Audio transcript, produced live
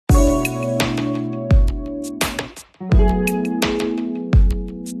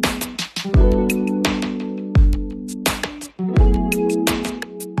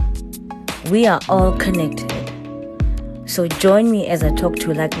We are all connected. So join me as I talk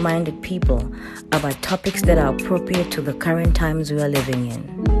to like-minded people about topics that are appropriate to the current times we are living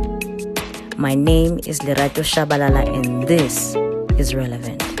in. My name is Lerato Shabalala and this is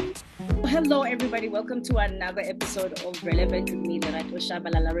Relevant. Hello everybody, welcome to another episode of Relevant with me, Lerato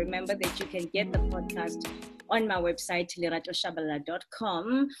Shabalala. Remember that you can get the podcast on my website,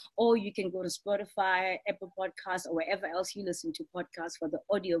 leratoshabalala.com, or you can go to Spotify, Apple Podcasts, or wherever else you listen to podcasts for the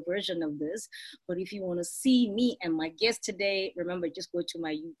audio version of this. But if you want to see me and my guest today, remember, just go to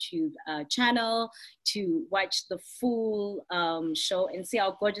my YouTube channel to watch the full show and see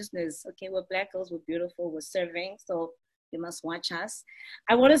our gorgeousness. Okay, we're Black girls, we're beautiful, we're serving, so you must watch us.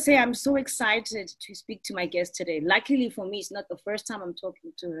 I want to say I'm so excited to speak to my guest today. Luckily for me, it's not the first time I'm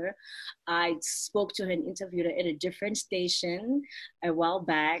talking to her. I spoke to her and interviewed her at a different station a while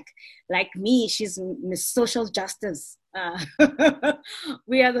back. Like me, she's Miss Social Justice.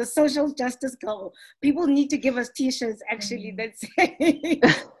 We are the social justice girl. People need to give us t-shirts actually that say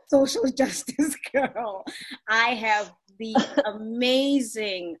social justice girl. I have the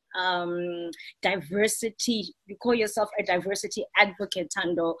amazing diversity. You call yourself a diversity advocate,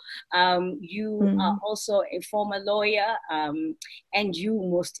 Tando. You are also a former lawyer, and you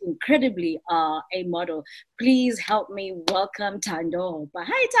most incredibly are a model. Please help me welcome Tando.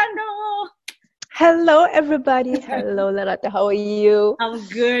 Hi, Tando. Hello, everybody. Hello, Lerato. How are you? I'm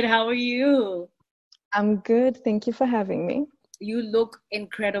good. How are you? I'm good. Thank you for having me. You look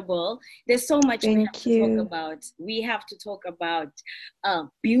incredible. There's so much we have to talk about. We have to talk about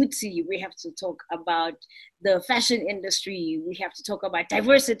beauty. We have to talk about the fashion industry. We have to talk about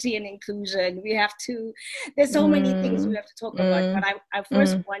diversity and inclusion. There's so many things we have to talk about. But I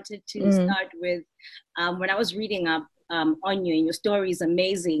first wanted to start with when I was reading up on you, and your story is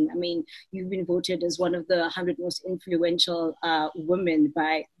amazing. I mean, you've been voted as one of the 100 most influential women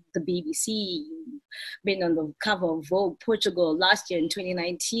by the BBC. You've been on the cover of Vogue Portugal last year in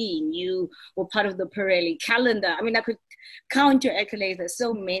 2019. You were part of the Pirelli calendar. I mean, I could count your accolades. There's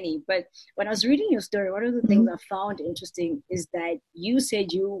so many. But when I was reading your story, one of the things I found interesting is that you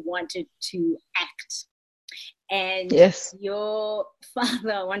said you wanted to act. And your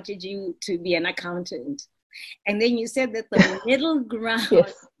father wanted you to be an accountant. And then you said that the middle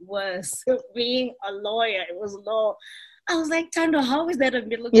ground was being a lawyer. It was law. I was like, Tando, how is that a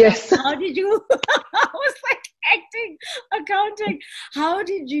middle ground? How did you, I was like acting, accounting. How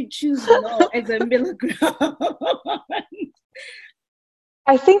did you choose law as a middle ground?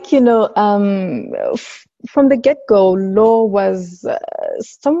 I think, from the get-go, law was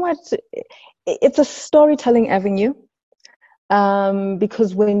somewhat, it's a storytelling avenue.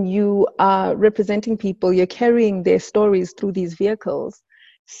 Because when you are representing people, you're carrying their stories through these vehicles.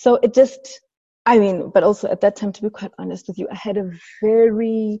 So it just, but also at that time, to be quite honest with you, I had a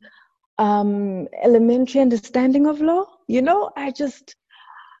very elementary understanding of law.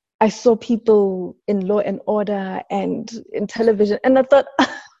 I saw people in Law and Order and in television, and I thought, I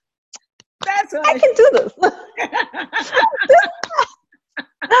can do this.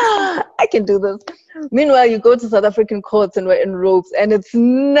 I can do this. Meanwhile, you go to South African courts and we're in robes, and it's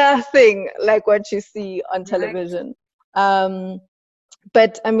nothing like what you see on television.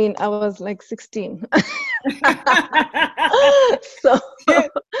 But I was like 16.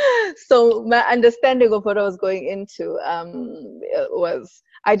 So my understanding of what I was going into was,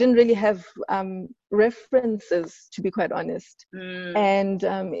 I didn't really have references, to be quite honest. And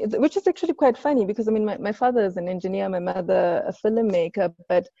which is actually quite funny because my father is an engineer, my mother a filmmaker,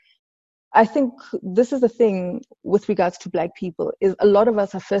 but I think this is the thing with regards to Black people, is a lot of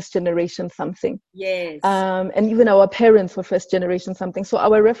us are first generation something. Yes. And even our parents were first generation something. So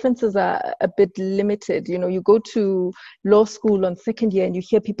our references are a bit limited. You go to law school on second year and you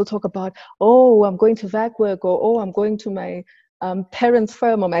hear people talk about, oh, I'm going to VAC work, or oh, I'm going to my parents'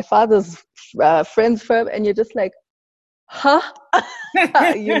 firm or my father's friend's firm. And you're just like, huh?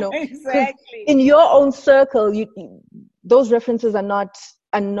 Exactly. In your own circle, those references are not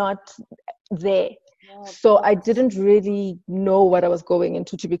there. So I didn't really know what I was going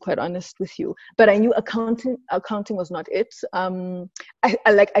into, to be quite honest with you. But I knew accounting was not it. I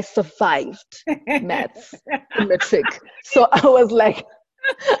survived maths in matric. So I was like,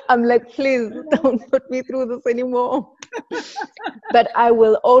 please don't put me through this anymore. But I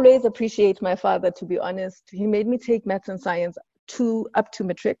will always appreciate my father, to be honest. He made me take maths and science up to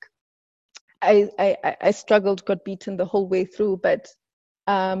matric. I struggled, got beaten the whole way through, but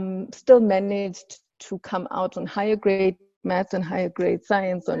still managed to come out on higher grade maths and higher grade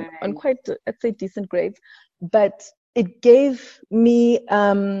science on quite, I'd say, decent grades. But it gave me,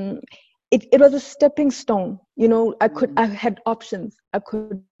 it was a stepping stone, You know, I had options. I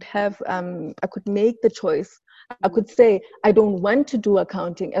could make the choice. I could say, I don't want to do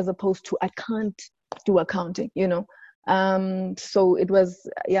accounting, as opposed to I can't do accounting, you know. So it was,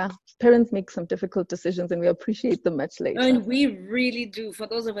 parents make some difficult decisions, and we appreciate them much later. And we really do. For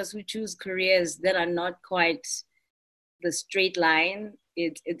those of us who choose careers that are not quite the straight line,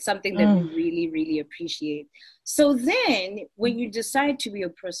 it's something that we really, really appreciate. So then when you decide to be a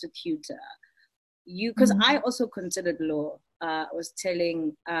prosecutor, because I also considered law. I was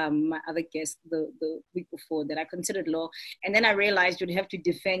telling my other guest the week before that I considered law, and then I realized you'd have to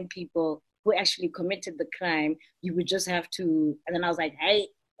defend people who actually committed the crime. You would just have to, and then I was like, hey,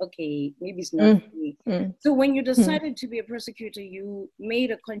 okay, maybe it's not for me. So when you decided to be a prosecutor, you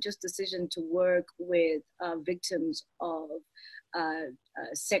made a conscious decision to work with victims of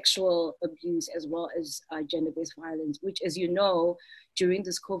sexual abuse as well as gender-based violence, which, as you know, during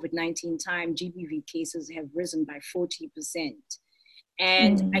this COVID-19 time, GBV cases have risen by 40%.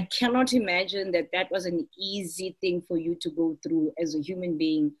 And I cannot imagine that that was an easy thing for you to go through as a human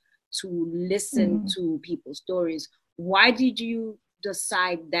being, to listen to people's stories. Why did you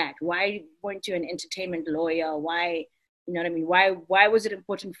decide that? Why weren't you an entertainment lawyer? Why, you know what I mean? Why was it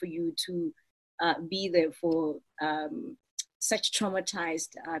important for you to be there for such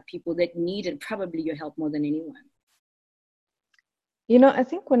traumatized people that needed probably your help more than anyone? You know, I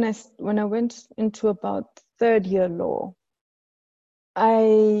think when I went into about third year law,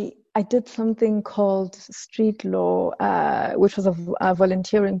 I did something called street law, which was a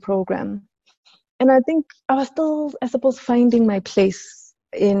volunteering program. And I think I was still, I suppose, finding my place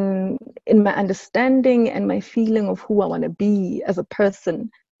in my understanding and my feeling of who I want to be as a person,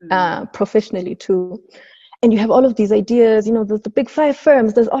 professionally too. And you have all of these ideas, you know, the big 5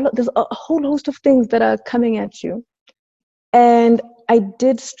 firms, there's a whole host of things that are coming at you. And I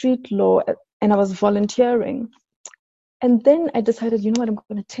did street law, and I was volunteering. And then I decided, you know what, I'm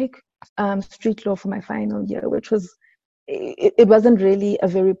going to take street law for my final year, which was, it wasn't really a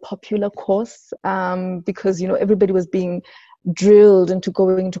very popular course, because, you know, everybody was being drilled into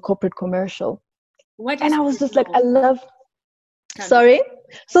going into corporate commercial. And I was just like, I love, sorry?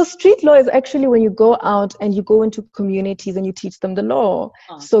 So street law is actually when you go out and you go into communities and you teach them the law.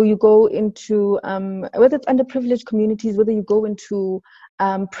 So you go into, whether it's underprivileged communities, whether you go into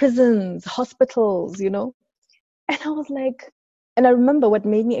prisons, hospitals, you know. And I was like, and I remember what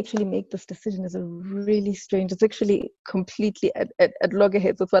made me actually make this decision is a really strange, it's actually completely at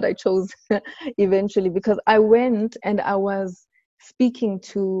loggerheads with what I chose eventually, because I went and I went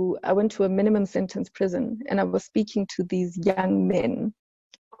to a minimum sentence prison, and I was speaking to these young men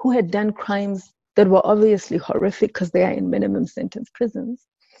who had done crimes that were obviously horrific because they are in minimum sentence prisons.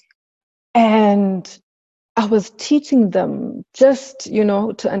 And I was teaching them just, you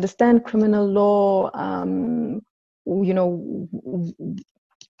know, to understand criminal law. You know,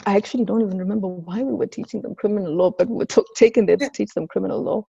 I actually don't even remember why we were teaching them criminal law, but we were taken there to teach them criminal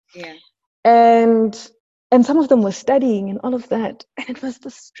law. Yeah. And some of them were studying and all of that. And it was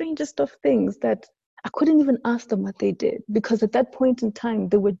the strangest of things that I couldn't even ask them what they did, because at that point in time,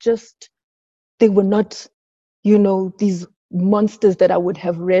 they were not, you know, these monsters that I would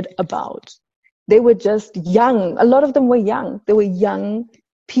have read about. They were just young. A lot of them were young. They were young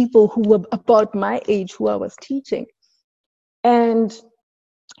people who were about my age who I was teaching. And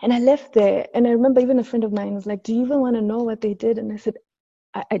I left there, and I remember even a friend of mine was like, do you even want to know what they did? And I said,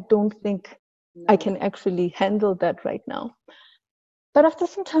 I don't think I can actually handle that right now. But after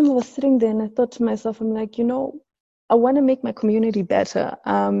some time, I was sitting there and I thought to myself, I'm like, you know, I want to make my community better.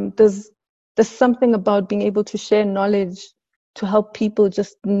 There's something about being able to share knowledge to help people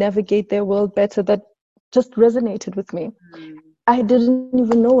just navigate their world better that just resonated with me. I didn't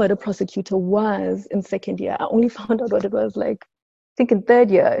even know what a prosecutor was in second year. I only found out what it was like, I think, in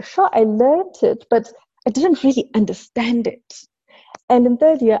third year. Sure, I learned it, but I didn't really understand it. And in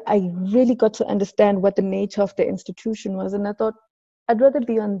third year, I really got to understand what the nature of the institution was. And I thought, I'd rather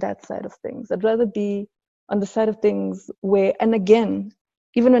be on that side of things. I'd rather be on the side of things where, and again,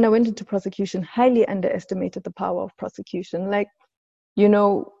 even when I went into prosecution, highly underestimated the power of prosecution. Like, you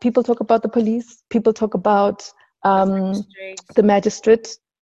know, people talk about the police, people talk about the magistrate,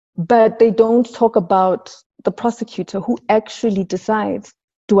 but they don't talk about the prosecutor who actually decides,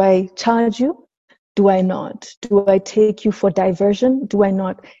 do I charge you? Do I not? Do I take you for diversion? Do I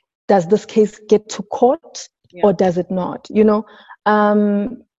not? Does this case get to court or does it not? You know, I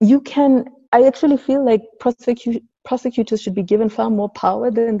actually feel like prosecutors should be given far more power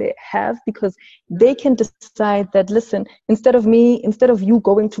than they have, because they can decide that, listen, instead of you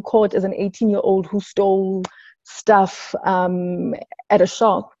going to court as an 18-year-old who stole stuff at a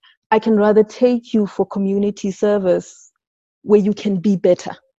shop, I can rather take you for community service where you can be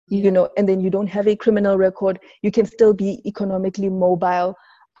better, you know, and then you don't have a criminal record. You can still be economically mobile.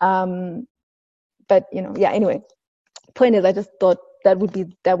 But, you know, yeah, anyway, point is, I just thought that would be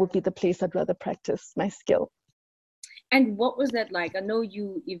the place I'd rather practice my skill. And what was that like? I know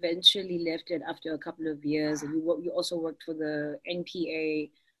you eventually left it after a couple of years, and you also worked for the NPA.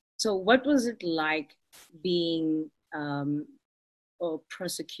 So what was it like being a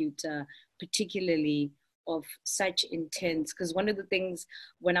prosecutor, particularly of such intense? Because one of the things,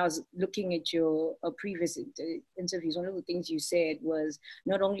 when I was looking at your previous interviews, one of the things you said was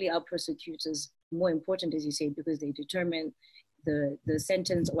not only are prosecutors more important, as you say, because they determine the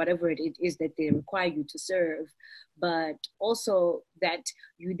sentence, whatever it is that they require you to serve, but also that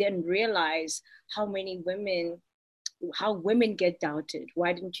you then realize how women get doubted.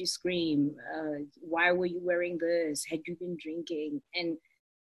 Why didn't you scream? Why were you wearing this? Had you been drinking? And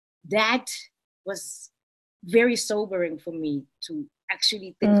that was very sobering for me to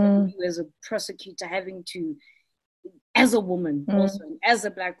actually think of you as a prosecutor having to, as a woman also, and as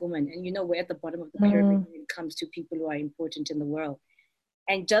a Black woman, and you know, we're at the bottom of the pyramid when it comes to people who are important in the world.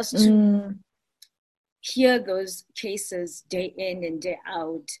 And just to hear those cases day in and day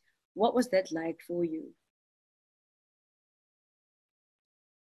out, what was that like for you?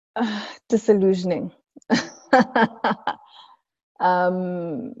 Disillusioning.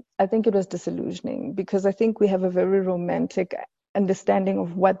 I think it was disillusioning because I think we have a very romantic understanding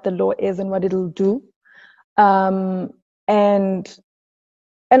of what the law is and what it'll do. And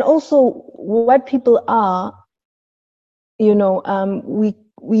also what people are, you know,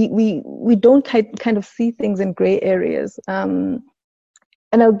 we don't kind of see things in gray areas. And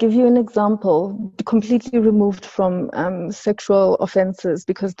I'll give you an example, completely removed from sexual offenses,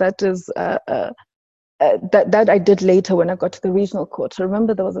 because that is that I did later when I got to the regional court. So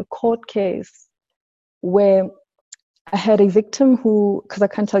remember, there was a court case where I had a victim who, because I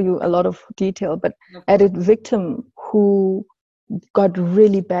can't tell you a lot of detail, but I had a victim who got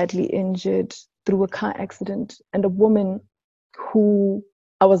really badly injured through a car accident, and a woman who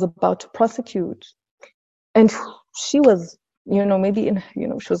I was about to prosecute. And she was, you know, maybe in, you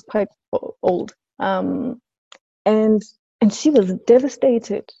know, she was quite old. And she was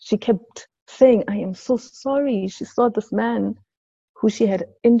devastated. She kept saying, "I am so sorry." She saw this man who she had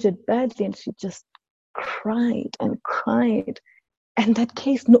injured badly, and she just cried and cried. And that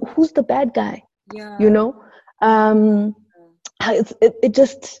case, no, who's the bad guy? Yeah. You know,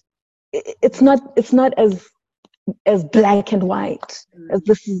 it's not as black and white as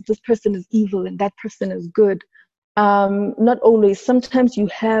this person is evil and that person is good. Not always. Sometimes you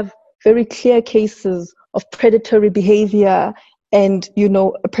have very clear cases of predatory behavior and, you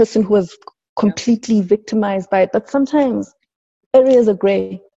know, a person who was completely victimized by it. But sometimes areas are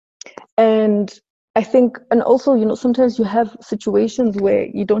gray. And I think, and also, you know, sometimes you have situations where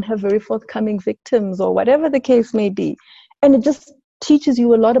you don't have very forthcoming victims or whatever the case may be. And it just teaches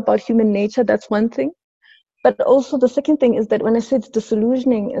you a lot about human nature. That's one thing. But also the second thing is that when I say it's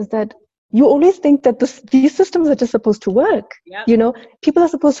disillusioning, is that you always think that these systems are just supposed to work. Yep. You know, people are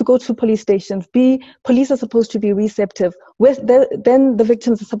supposed to go to police stations. Police are supposed to be receptive. Then the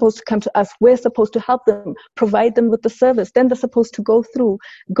victims are supposed to come to us. We're supposed to help them, provide them with the service. Then they're supposed to go to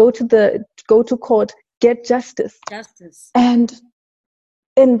court, get justice. And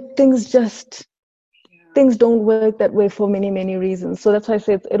things don't work that way for many, many reasons. So that's why I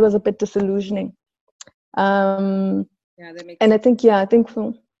say it was a bit disillusioning. That makes and sense. I think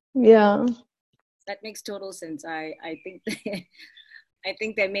that makes total sense. I think I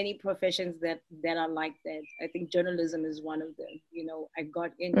think there are many professions that are like that. I think journalism is one of them. You know, I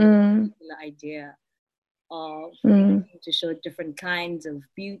got into the particular idea of to show different kinds of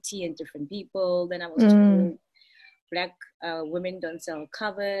beauty and different people. Then I was told Black women don't sell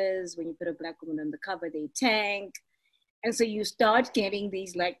covers. When you put a Black woman on the cover, they tank. And so you start getting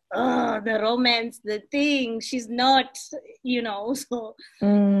these like, the romance, the thing, she's not, you know, so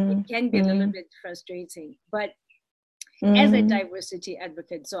it can be a little bit frustrating. But as a diversity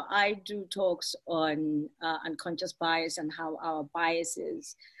advocate, so I do talks on unconscious bias and how our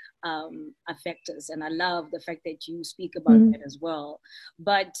biases affect us. And I love the fact that you speak about that as well.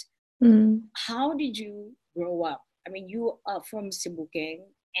 But how did you grow up? I mean, you are from Sebokeng,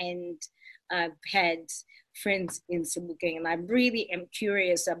 and I've had friends in Sebokeng, and I really am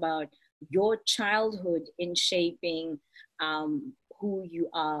curious about your childhood in shaping who you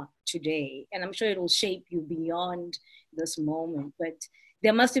are today. And I'm sure it'll shape you beyond this moment. But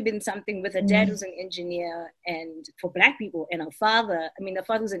there must have been something with a dad who's an engineer, and for Black people, and a father, the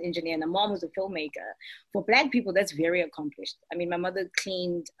father was an engineer and the mom was a filmmaker. For Black people, that's very accomplished. My mother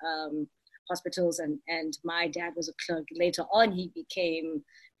cleaned hospitals, and my dad was a clerk. Later on, he became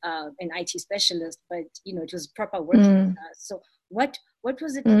an IT specialist, but it was proper working. So what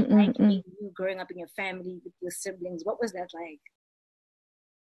was it like you growing up in your family with your siblings? What was that like?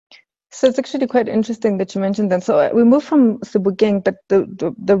 So it's actually quite interesting that you mentioned that. So we moved from Sebokeng, but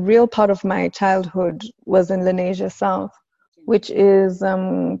the real part of my childhood was in Lenasia South, which is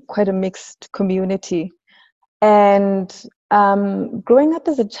quite a mixed community. And growing up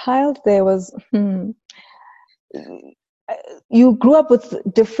as a child, there was you grew up with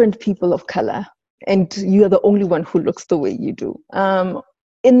different people of color, and you are the only one who looks the way you do.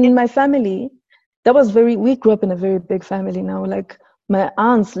 In my family, we grew up in a very big family now. Like, my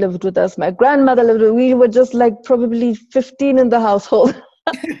aunts lived with us, my grandmother lived with us. We were just like probably 15 in the household.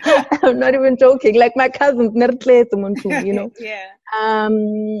 I'm not even joking. Like, my cousins, Yeah.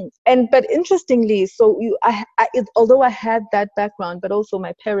 But interestingly, so although I had that background, but also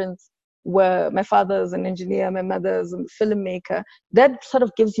my father's an engineer, my mother's a filmmaker, that sort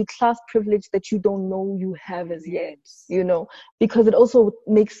of gives you class privilege that you don't know you have as yet, because it also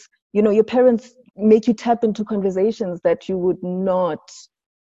makes, your parents make you tap into conversations that you would not,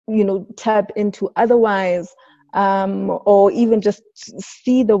 tap into otherwise, or even just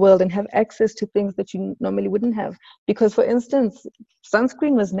see the world and have access to things that you normally wouldn't have. Because, for instance,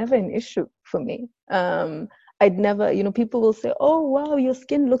 sunscreen was never an issue for me. I'd never, people will say, oh, wow, your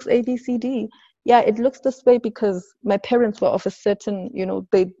skin looks ABCD. Yeah, it looks this way because my parents were of a certain,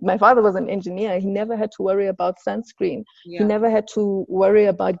 my father was an engineer. He never had to worry about sunscreen. Yeah. He never had to worry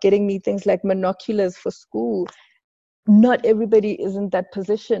about getting me things like monoculars for school. Not everybody is in that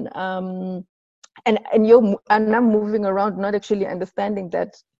position. And I'm moving around not actually understanding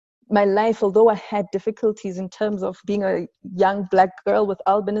that my life, although I had difficulties in terms of being a young Black girl with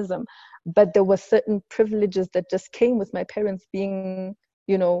albinism, but there were certain privileges that just came with my parents being,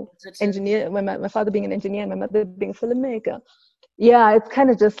 engineer, my father being an engineer and my mother being a filmmaker. Yeah, it's kind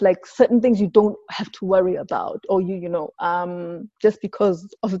of just like certain things you don't have to worry about, or just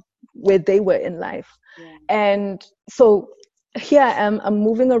because of where they were in life. Yeah. And so here I am, I'm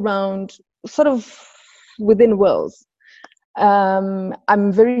moving around sort of within worlds.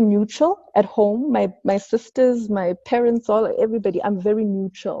 I'm very neutral at home. My sisters, my parents, everybody, I'm very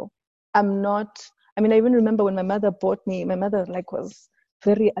neutral. I'm not, I even remember when my mother bought me, my mother was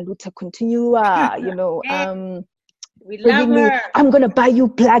very aluta continua, we love her. I'm going to buy you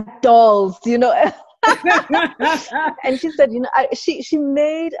black dolls, and she said, she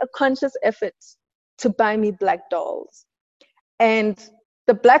made a conscious effort to buy me black dolls. And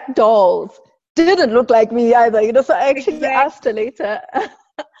the black dolls didn't look like me either, so I actually asked her later.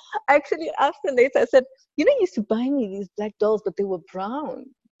 I said, you used to buy me these black dolls, but they were brown.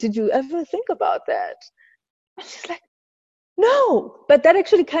 Did you ever think about that? And she's like, no. But that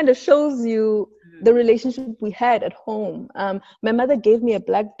actually kind of shows you the relationship we had at home. My mother gave me a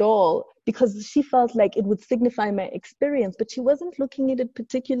black doll because she felt like it would signify my experience, but she wasn't looking at it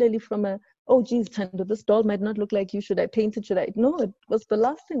particularly from oh, geez, Thando, this doll might not look like you. Should I paint it? No, it was the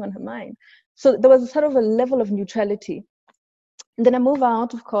last thing on her mind. So there was sort of a level of neutrality. And then I move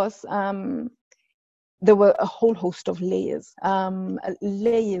out, of course. There were a whole host of layers.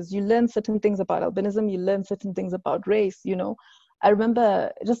 You learn certain things about albinism. You learn certain things about race, I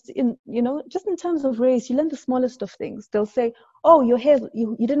remember just in terms of race, you learn the smallest of things. They'll say, oh, your hair,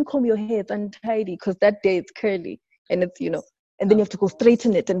 you didn't comb your hair, it's untidy because that day it's curly and it's, and then you have to go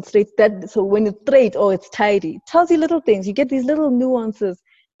straighten it and straight that. So when it's straight, oh, it's tidy. It tells you little things. You get these little nuances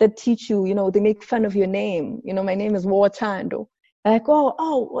that teach you, they make fun of your name. My name is Watando. Like,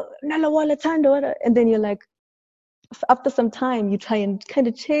 Nala Watando. And then you're like, after some time, you try and kind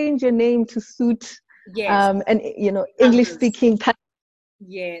of change your name to suit and English speaking.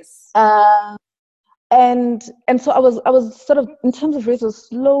 Yes. And so I was sort of, in terms of race, I was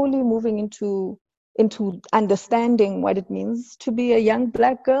slowly moving into understanding what it means to be a young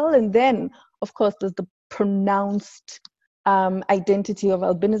Black girl. And then, of course, there's the pronounced identity of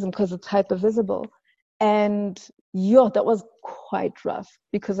albinism because it's hypervisible. And that was quite rough,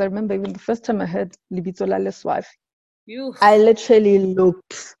 because I remember even the first time I heard Libitso Lale's wife, I literally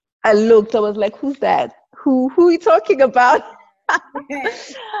looked. I was like, who's that? Who are you talking about?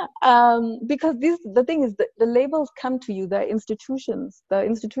 Because the thing is that the labels come to you. The institutions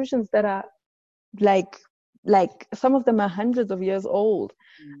that are like some of them are hundreds of years old.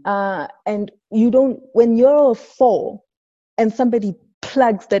 And when you're 4 and somebody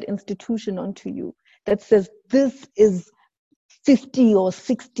plugs that institution onto you that says this is 50 or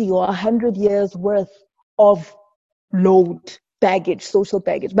 60 or 100 years worth of load, baggage, social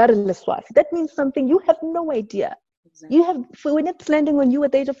baggage. That means something you have no idea. Exactly. You have, when it's landing on you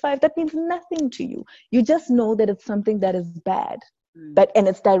at the age of 5, that means nothing to you. You just know that it's something that is bad, and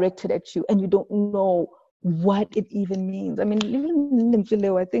it's directed at you, and you don't know what it even means. I mean,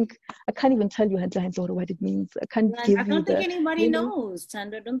 even I think I can't even tell you what it means. I can't give you. I don't think anybody knows,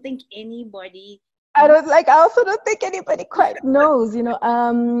 Sandra. I don't think anybody. I also don't think anybody quite knows,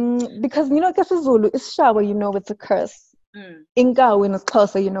 because Zulu is shower, it's a curse. Inga in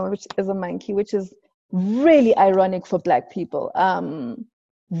Xhosa, which is a monkey, which is really ironic for Black people.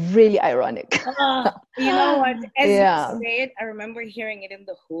 Really ironic. You know what? As you say it, I remember hearing it in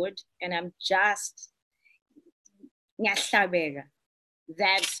the hood, and I'm just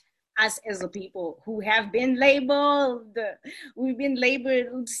that us as a people who have been labeled, we've been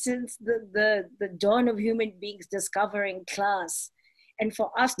labeled since the dawn of human beings discovering class, and for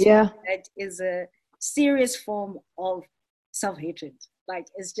us to do that is a serious form of self-hatred. Like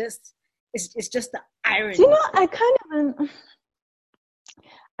it's just the irony.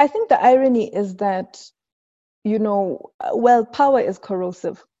 I think the irony is that, power is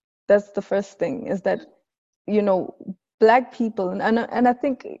corrosive. That's the first thing, is that, Black people, and I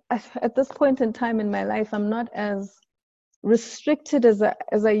think at this point in time in my life, I'm not as restricted as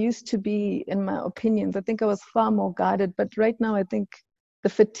I used to be in my opinions. I think I was far more guarded, but right now I think the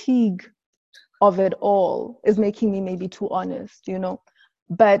fatigue of it all is making me maybe too honest,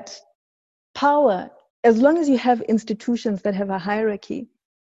 But power, as long as you have institutions that have a hierarchy,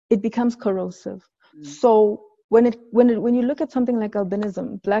 it becomes corrosive. So when you look at something like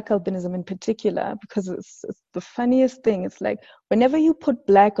albinism, Black albinism in particular, because it's the funniest thing, it's like whenever you put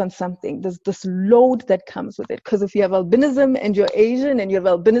Black on something, there's this load that comes with it. Because if you have albinism and you're Asian, and you have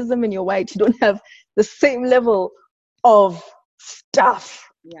albinism and you're white, you don't have the same level of stuff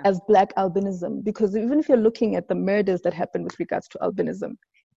as Black albinism. Because even if you're looking at the murders that happen with regards to albinism,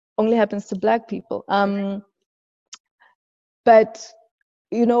 only happens to Black people. But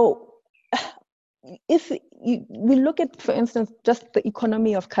if we look at, for instance, just the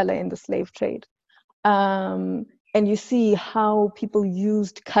economy of color in the slave trade, and you see how people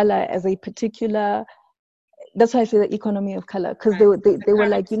used color as a particular, that's why I say the economy of color, because they were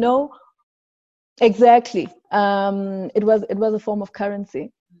like, exactly, it was a form of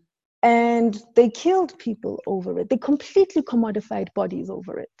currency, and they killed people over it. They completely commodified bodies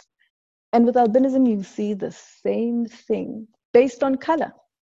over it. And with albinism, you see the same thing based on color.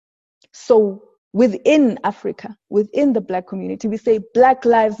 So within Africa, within the Black community, we say Black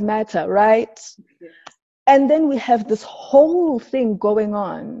Lives Matter, right? Yeah. And then we have this whole thing going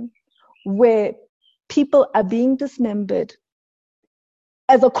on where people are being dismembered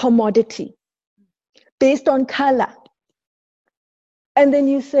as a commodity based on color. And then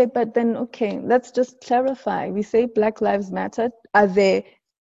you say, but then, okay, let's just clarify. We say Black Lives Matter. Are we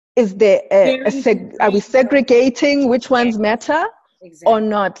segregating which ones matter? Exactly. Or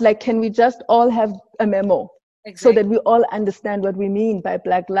not? Like, can we just all have a memo so that we all understand what we mean by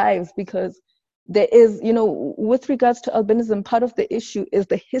Black lives? Because there is, with regards to albinism, part of the issue is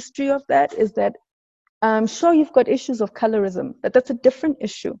the history of that, is that sure, you've got issues of colorism, but that's a different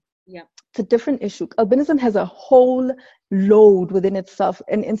issue. Yeah. It's a different issue. Albinism has a whole load within itself,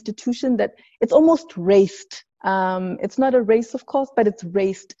 an institution that it's almost raced. It's not a race, of course, but it's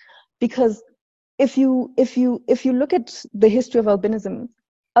raced, because if you look at the history of albinism,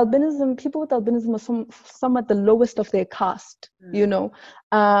 people with albinism are somewhat the lowest of their caste,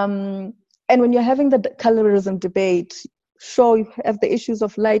 and when you're having the colorism debate, sure, you have the issues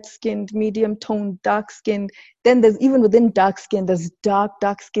of light-skinned, medium-toned, dark-skinned. Then there's, even within dark-skinned, there's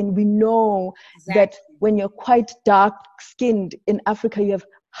dark skin. We know that when you're quite dark-skinned in Africa, you have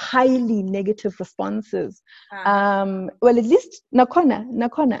highly negative responses. Well, at least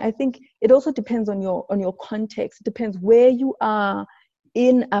nakona. I think it also depends on your context. It depends where you are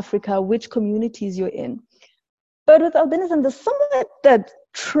in Africa, which communities you're in. But with albinism, there's somewhat that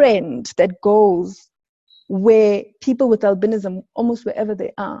trend that goes where people with albinism, almost wherever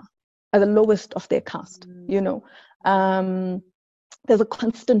they are the lowest of their caste. There's a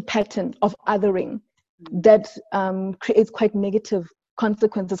constant pattern of othering that creates quite negative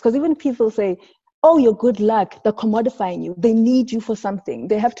consequences, because even people say, oh, you're good luck, they're commodifying you, they need you for something,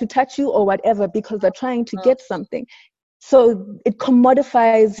 they have to touch you or whatever because they're trying to get something. So it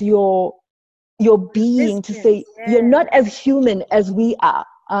commodifies your being to say you're not as human as we are.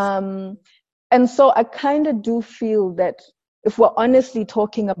 And so I kind of do feel that if we're honestly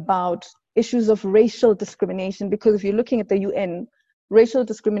talking about issues of racial discrimination, because if you're looking at the UN, racial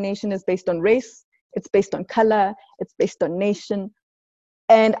discrimination is based on race, it's based on color, it's based on nation.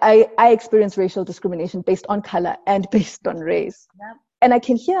 And I experience racial discrimination based on color and based on race. Yep. And I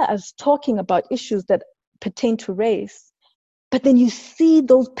can hear us talking about issues that pertain to race, but then you see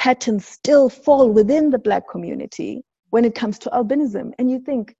those patterns still fall within the Black community when it comes to albinism. And you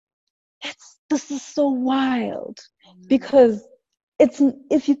think, this is so wild, because it's,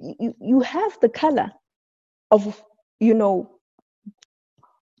 if you have the color of, you know,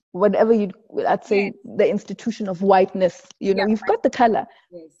 whatever I'd say, the institution of whiteness, you know, you've got the color,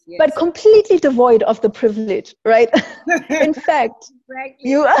 but completely devoid of the privilege, right? In fact,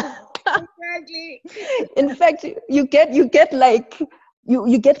 you in fact, you get like,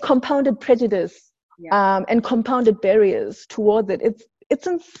 you get compounded prejudice, and compounded barriers towards it. It's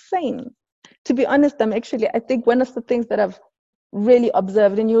insane. To be honest, I think one of the things that I've really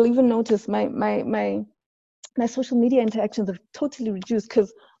observed, and you'll even notice my social media interactions have totally reduced,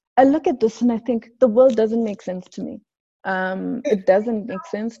 because I look at this and I think the world doesn't make sense to me. It doesn't make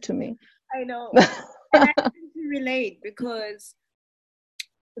sense to me. I know. And I can relate, because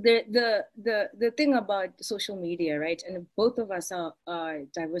the thing about social media, right? And both of us are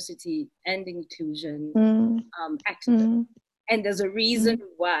diversity and inclusion activists. And there's a reason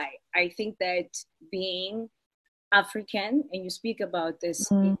why. I think that being African, and you speak about this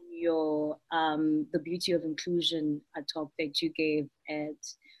in your the beauty of inclusion, a talk that you gave at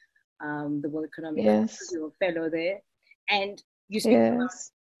the World Economic Forum, you're a fellow there, and you speak about,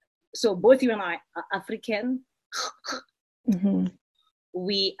 so both you and I are African.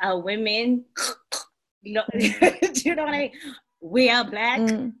 We are women. Do you know what I mean? We are Black,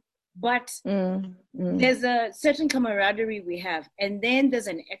 but there's a certain camaraderie we have, and then there's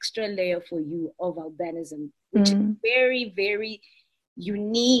an extra layer for you of albinism, which is very, very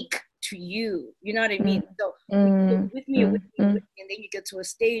unique to you. You know what I mean? So with me, and then you get to a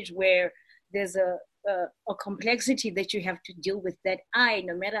stage where there's a complexity that you have to deal with, that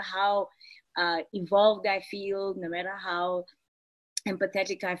no matter how evolved I feel, no matter how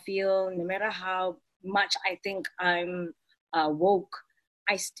empathetic I feel, no matter how much I think I'm woke,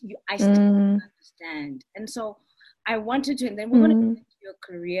 I still understand. And so I wanted to, and then we're going to get into your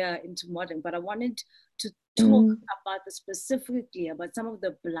career into modern, but I wanted to talk about specifically about some of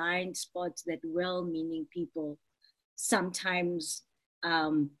the blind spots that well-meaning people sometimes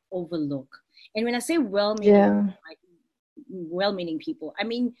overlook. And when I say well-meaning people, I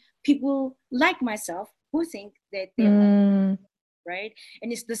mean people like myself who think that they're right?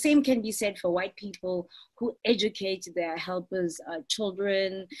 And it's the same can be said for white people who educate their helpers'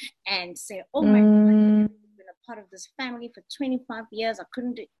 children and say, oh my God, I've been a part of this family for 25 years. I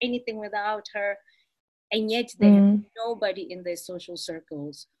couldn't do anything without her. And yet they have nobody in their social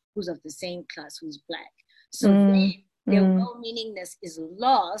circles who's of the same class, who's Black. So then their well-meaningness is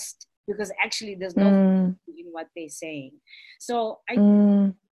lost, because actually there's no in what they're saying. So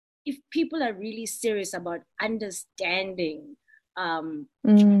if people are really serious about understanding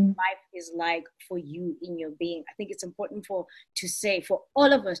life is like for you in your being, I think it's important for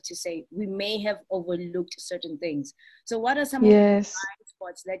all of us to say we may have overlooked certain things. So what are some of the blind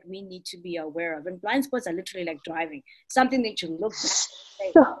spots that we need to be aware of? And blind spots are literally like driving, something that you look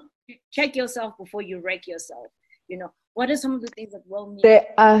at, you check yourself before you wreck yourself. You know, what are some of the things that there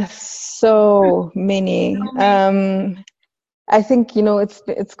are so many. I think, you know, it's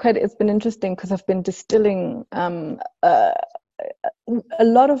been interesting, because I've been distilling a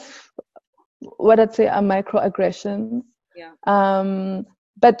lot of what I'd say are microaggressions.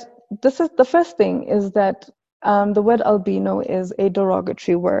 But this is the first thing, is that the word albino is a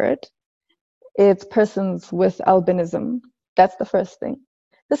derogatory word. It's persons with albinism. That's the first thing.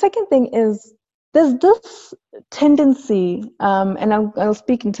 The second thing is there's this tendency, and I'll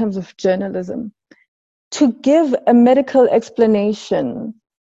speak in terms of journalism, to give a medical explanation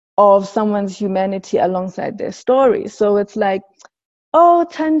of someone's humanity alongside their story. So it's like, oh,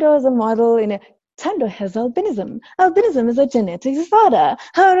 Thando is a model Thando has albinism. Albinism is a genetic disorder.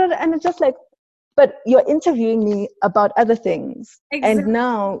 And it's just like, but you're interviewing me about other things. Exactly. And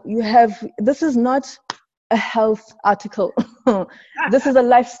now this is not a health article. This is a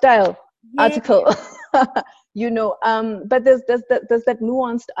lifestyle article. You know, but there's that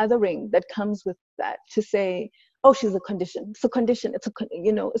nuanced othering that comes with that, to say, oh, she's a condition. It's a condition.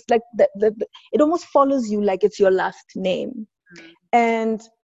 You know, it's like it almost follows you like it's your last name. And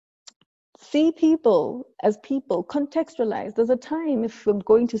see people as people, contextualize. There's a time, if I'm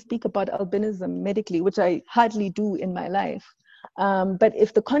going to speak about albinism medically, which I hardly do in my life, but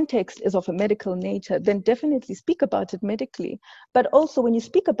if the context is of a medical nature, then definitely speak about it medically. But also, when you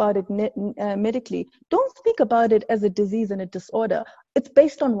speak about it medically, don't speak about it as a disease and a disorder. It's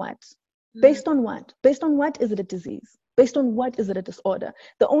based on what? Based on what? Based on what is it a disease? Based on what is it a disorder?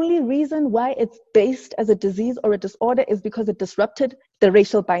 The only reason why it's based as a disease or a disorder is because it disrupted the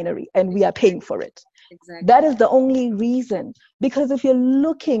racial binary and we are paying for it. Exactly. That is the only reason. Because if you're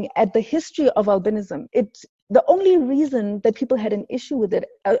looking at the history of albinism, the only reason that people had an issue with it,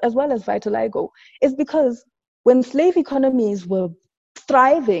 as well as vitiligo, is because when slave economies were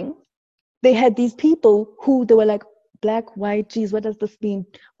thriving, they had these people who they were like, black, white, geez, what does this mean?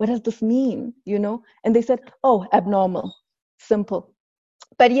 What does this mean? You know? And they said, oh, abnormal, simple.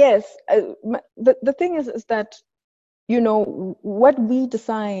 But yes, the thing is that, you know, what we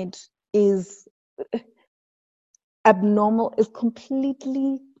decide is abnormal is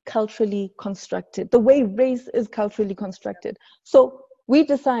completely culturally constructed. The way race is culturally constructed. So we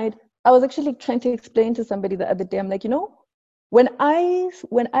decide, I was actually trying to explain to somebody the other day, I'm like, you know, when I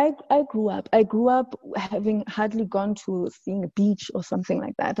grew up having hardly gone to seeing a beach or something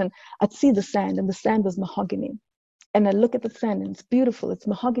like that, and I'd see the sand, and the sand was mahogany. And I look at the sand, and it's beautiful. It's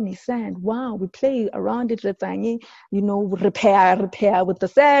mahogany sand. Wow, we play around it, you know, repair with the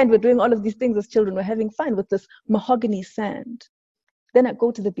sand. We're doing all of these things as children. We're having fun with this mahogany sand. Then I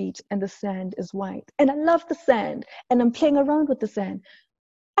go to the beach, and the sand is white. And I love the sand, and I'm playing around with the sand.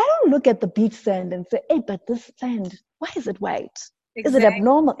 I don't look at the beach sand and say, hey, but this sand, why is it white? Exactly. Is it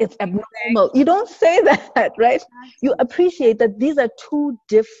abnormal? It's abnormal. Exactly. You don't say that, right? You appreciate that these are two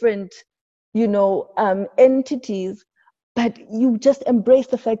different, you know, entities, but you just embrace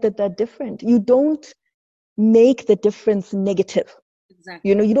the fact that they're different. You don't make the difference negative. Exactly.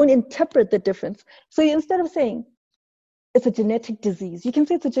 You know, you don't interpret the difference. So instead of saying it's a genetic disease, you can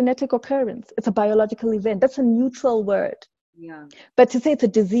say it's a genetic occurrence. It's a biological event. That's a neutral word. Yeah. But to say it's a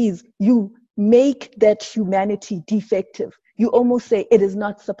disease, you make that humanity defective. You almost say it is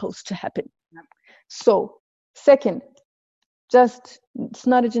not supposed to happen. Yep. So, second, it's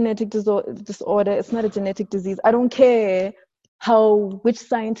not a genetic disorder. It's not a genetic disease. I don't care which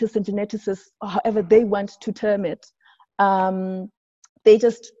scientists and geneticists, however they want to term it, we're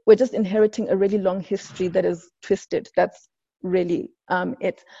just inheriting a really long history that is twisted. That's really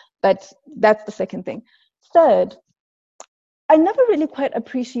it. But that's the second thing. Third, I never really quite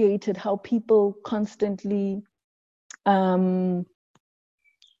appreciated how people constantly sort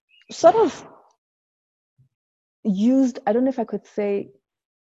of used, I don't know if I could say,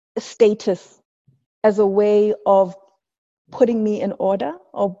 status as a way of putting me in order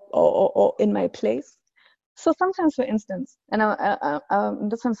or in my place. So sometimes, for instance, and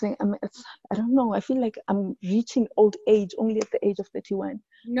that's something, I don't know, I feel like I'm reaching old age only at the age of 31.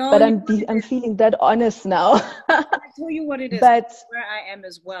 No, but I'm feeling that honest now. I'll tell you what it is, but where I am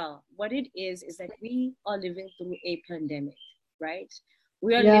as well. What it is that we are living through a pandemic, right?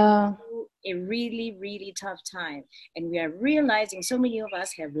 We are living through a really, really tough time. And we are realizing so many of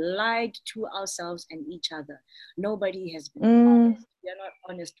us have lied to ourselves and each other. Nobody has been honest. We are not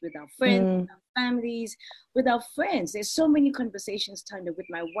honest with our friends, with our families, with our friends. There's so many conversations, Tanda, with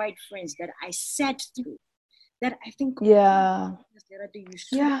my white friends that I sat through that I think, you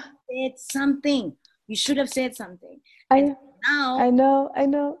should have said something. You should have said something. Now I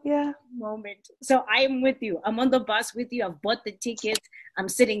know, yeah. Moment. So I am with you. I'm on the bus with you. I've bought the tickets. I'm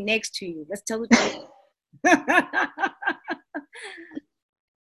sitting next to you. Let's tell the truth.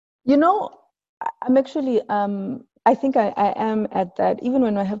 You know, I'm actually, I think I am at that. Even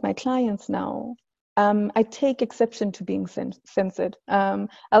when I have my clients now, I take exception to being censored.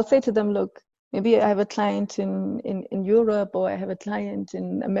 I'll say to them, look, maybe I have a client in Europe, or I have a client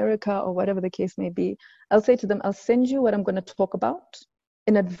in America, or whatever the case may be. I'll say to them, I'll send you what I'm going to talk about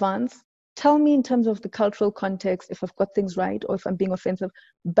in advance. Tell me in terms of the cultural context if I've got things right or if I'm being offensive.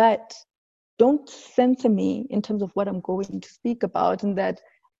 But don't censor me in terms of what I'm going to speak about, and that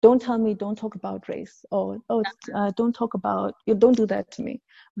don't tell me, don't talk about race, or don't talk about, don't do that to me.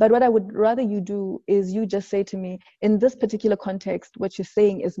 But what I would rather you do is you just say to me, in this particular context, what you're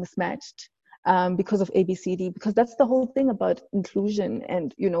saying is mismatched. Because of ABCD, because that's the whole thing about inclusion.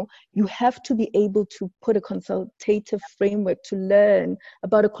 And, you know, you have to be able to put a consultative framework to learn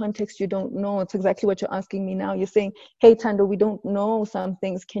about a context you don't know. It's exactly what you're asking me now. You're saying, hey, Tando, we don't know some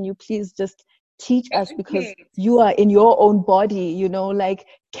things. Can you please just teach us, because you are in your own body, you know, like,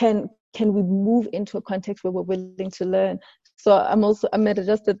 can we move into a context where we're willing to learn? So I'm at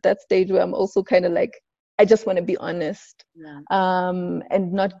just at that stage where I'm also kind of like, I just want to be honest,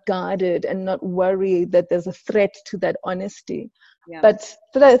 and not guarded, and not worry that there's a threat to that honesty. Yeah. But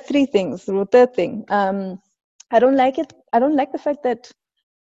there are three things. The third thing, I don't like it. I don't like the fact that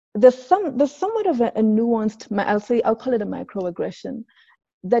there's somewhat of a nuanced, I'll call it a microaggression,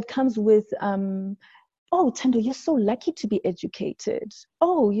 that comes with oh, Tando, you're so lucky to be educated.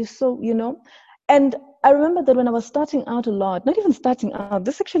 Oh, you're so, And I remember that when I was starting out a lot, not even starting out,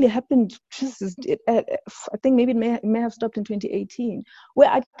 this actually happened I think maybe it may have stopped in 2018, where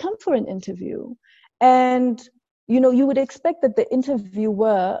I'd come for an interview. And, you would expect that the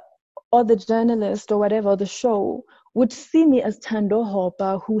interviewer or the journalist or whatever, the show, would see me as Tando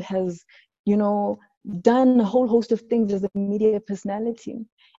Hopa, who has, done a whole host of things as a media personality.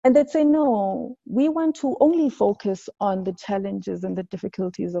 And they'd say, no, we want to only focus on the challenges and the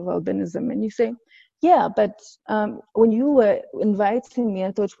difficulties of albinism. And you say, yeah, but when you were inviting me,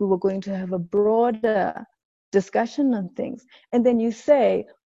 I thought we were going to have a broader discussion on things. And then you say,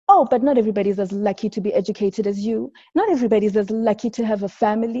 oh, but not everybody's as lucky to be educated as you. Not everybody's as lucky to have a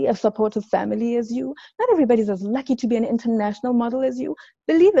family, a supportive family as you. Not everybody's as lucky to be an international model as you.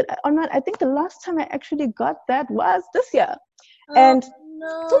 Believe it or not, I think the last time I actually got that was this year. And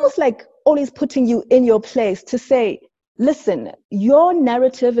it's almost like always putting you in your place to say, listen, your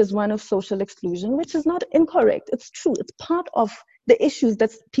narrative is one of social exclusion, which is not incorrect. It's true. It's part of the issues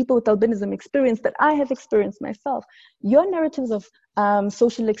that people with albinism experience, that I have experienced myself. Your narratives of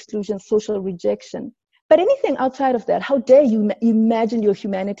social exclusion, social rejection. But anything outside of that, how dare you imagine your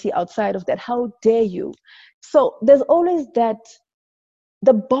humanity outside of that? How dare you? So there's always that.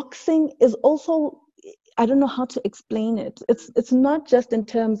 The boxing is also, I don't know how to explain it. It's not just in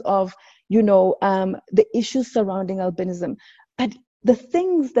terms of, the issues surrounding albinism, but the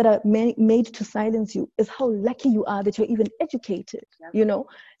things that are made to silence you is how lucky you are that you're even educated,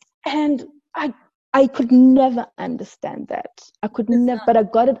 And I could never understand that. I could never, but I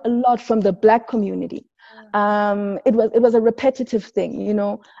got it a lot from the Black community. It was a repetitive thing,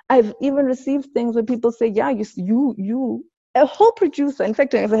 I've even received things where people say, yeah, you a whole producer. In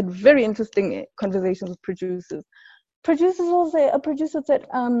fact, I've had very interesting conversations with producers. A producer said,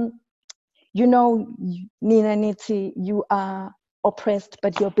 Nina Niti, you are oppressed,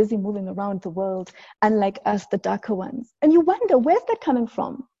 but you're busy moving around the world, unlike us, the darker ones. And you wonder, where's that coming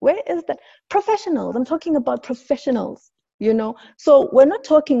from? Where is that? Professionals. I'm talking about professionals, So we're not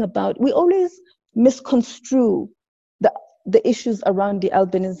talking about, we always misconstrue the issues around the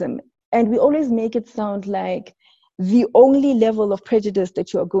albinism. And we always make it sound like the only level of prejudice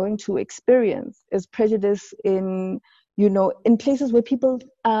that you're going to experience is prejudice in places where people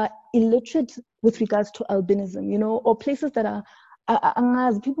are illiterate with regards to albinism, or places that are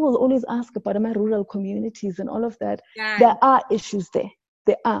people will always ask about my rural communities and all of that. Yeah. There are issues there.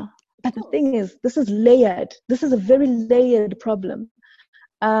 There are. But the thing is, this is layered. This is a very layered problem.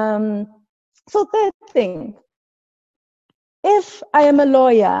 So third thing, if I am a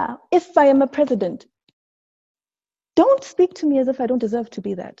lawyer, if I am a president, don't speak to me as if I don't deserve to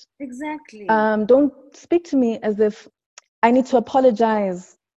be that. Exactly. Don't speak to me as if I need to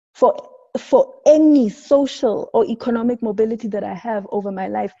apologize for any social or economic mobility that I have over my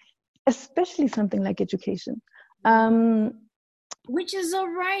life, especially something like education. Which is all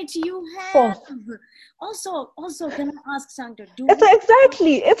right, you have. Also, can I ask Sandra,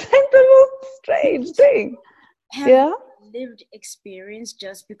 exactly, it's like the most strange thing. Have lived experience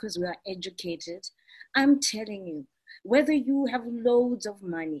just because we are educated? I'm telling you, whether you have loads of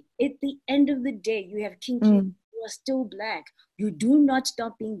money, at the end of the day, you have kinky, you are still Black. You do not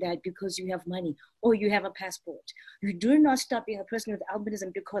stop being that because you have money or you have a passport. You do not stop being a person with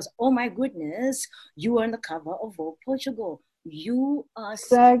albinism because, oh my goodness, you are on the cover of Vogue Portugal. You are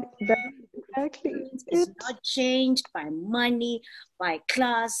exactly. It's not changed by money, by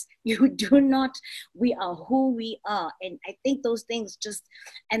class. You do not. We are who we are, and I think those things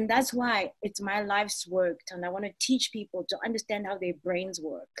and that's why it's my life's work, and I want to teach people to understand how their brains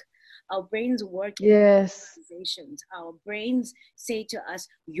work. Our brains work in organizations. Our brains say to us,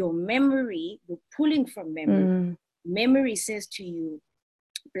 your memory, you're pulling from memory. Memory says to you,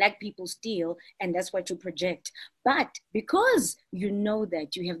 Black people steal, and that's what you project. But because you know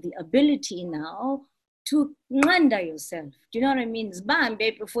that you have the ability now to wonder yourself, do you know what I mean? It's bam,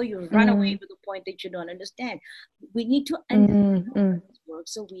 babe, before you run away to the point that you don't understand. We need to understand how this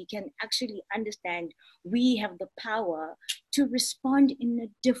works so we can actually understand we have the power to respond in a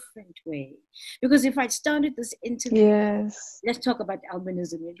different way. Because if I started this interview, let's talk about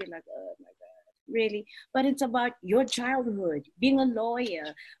albinism, you'd be like, oh my God. Really, but it's about your childhood, being a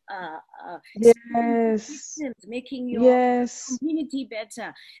lawyer, making your community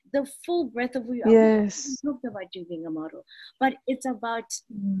better, the full breadth of who you are. We talked about you being a model, but it's about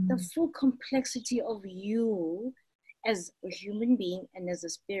the full complexity of you as a human being and as a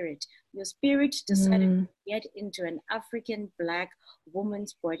spirit. Your spirit decided to get into an African Black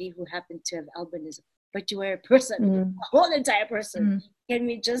woman's body who happened to have albinism. but you were a person, a whole entire person. Can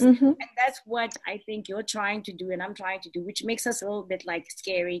we just, and that's what I think you're trying to do and I'm trying to do, which makes us a little bit like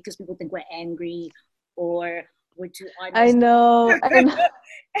scary because people think we're angry or we're too honest. I know. And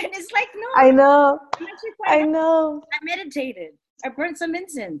it's like, no. I know. I meditated. I burned some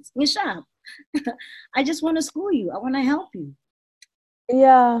incense. I just want to school you. I want to help you.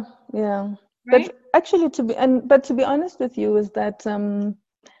 Yeah. Right? But actually, to be honest with you, is that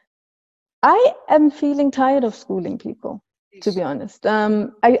I am feeling tired of schooling people. To be honest,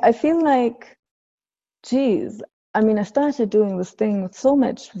 I feel like, geez, I mean, I started doing this thing with so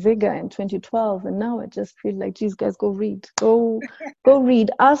much vigor in 2012, and now I just feel like, geez, guys, go read, go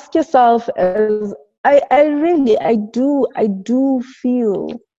read. Ask yourself, as I do feel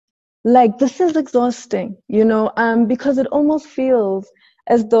like this is exhausting, because it almost feels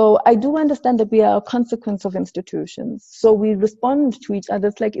as though I do understand that we are a consequence of institutions. So we respond to each other.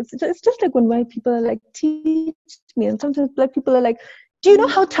 It's like, it's just like when white people are like, teach me. And sometimes black people are like, do you know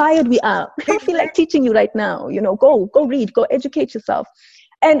how tired we are? We don't feel like teaching you right now. Go read, go educate yourself.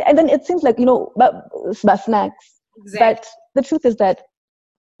 And then it seems like, but snacks. Exactly. But the truth is that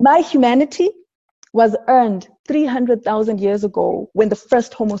my humanity was earned 300,000 years ago when the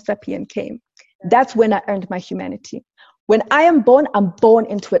first Homo sapien came. That's when I earned my humanity. When I am born, I'm born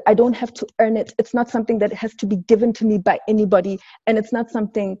into it. I don't have to earn it. It's not something that has to be given to me by anybody. And it's not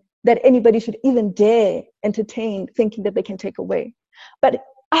something that anybody should even dare entertain thinking that they can take away. But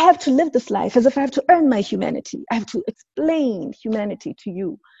I have to live this life as if I have to earn my humanity. I have to explain humanity to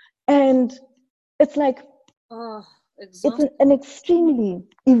you. And it's like, it's an extremely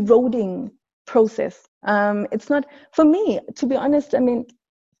eroding process. It's not, for me, to be honest, I mean,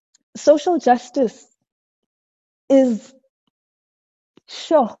 social justice is,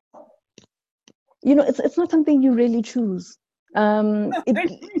 sure, it's not something you really choose. Life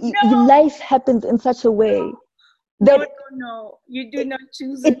happens in such a way that no, you do not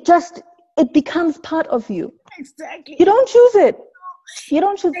choose it. It becomes part of you. Exactly. You don't choose it. You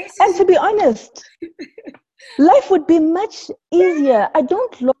don't choose. And to be honest, life would be much easier. I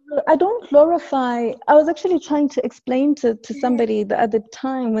don't glorify. I was actually trying to explain to somebody the other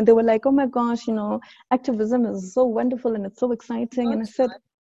time when they were like, oh my gosh, activism is so wonderful and it's so exciting. And I said,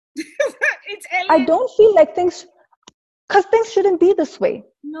 I don't feel like things shouldn't be this way.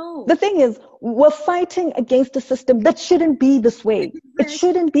 No. The thing is, we're fighting against a system that shouldn't be this way. Exactly. It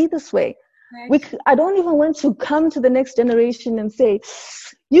shouldn't be this way. Exactly. I don't even want to come to the next generation and say,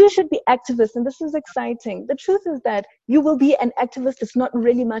 you should be activists, and this is exciting. The truth is that you will be an activist. It's not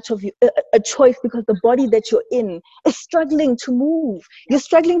really much of a choice, because the body that you're in is struggling to move. You're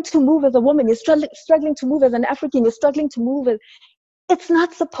struggling to move as a woman. You're struggling to move as an African. You're struggling to move as... It's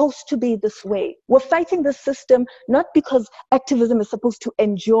not supposed to be this way. We're fighting the system not because activism is supposed to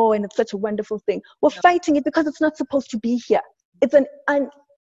endure and it's such a wonderful thing. We're fighting it because it's not supposed to be here. It's an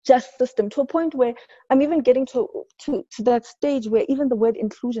unjust system, to a point where I'm even getting to that stage where even the word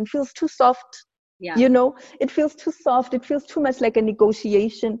inclusion feels too soft. Yeah. It feels too soft. It feels too much like a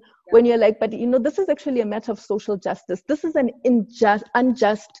negotiation when you're like, but this is actually a matter of social justice. This is an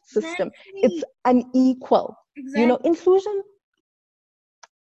unjust system. Exactly. It's unequal. Exactly. Inclusion.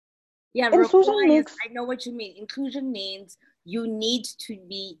 Yeah, I know what you mean. Inclusion means you need to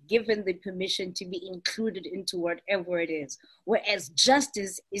be given the permission to be included into whatever it is. Whereas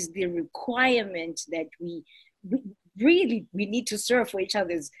justice is the requirement that we need to serve for each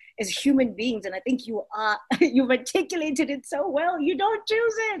other as human beings. And I think you've articulated it so well. You don't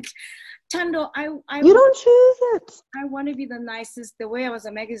choose it. Thando, you don't choose it. I want to be the nicest. The way I was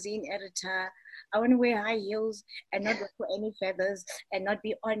a magazine editor, I want to wear high heels and not wear any feathers and not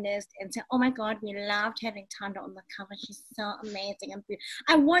be honest and say, oh my God, we loved having Thando on the cover. She's so amazing.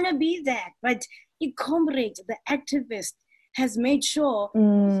 I want to be that. But comrade, the activist, has made sure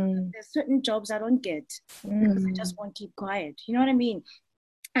there's certain jobs I don't get because I just won't keep quiet. You know what I mean?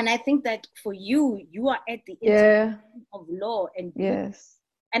 And I think that for you are at the intersection of law and yes.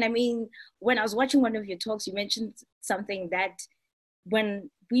 And I mean, when I was watching one of your talks, you mentioned something that when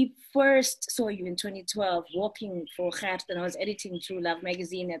we first saw you in 2012 walking for Gert, and I was editing True Love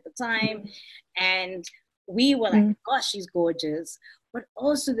magazine at the time, and we were like, gosh, she's gorgeous. But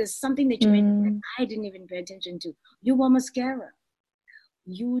also there's something that you mentioned that I didn't even pay attention to. You wore mascara.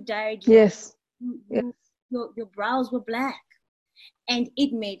 You dyed your brows were black. And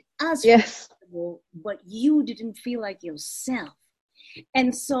it made us feel comfortable, but you didn't feel like yourself.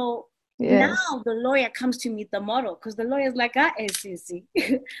 And so now the lawyer comes to meet the model, because the lawyer's like, SCC,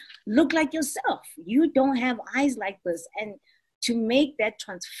 look like yourself. You don't have eyes like this. And to make that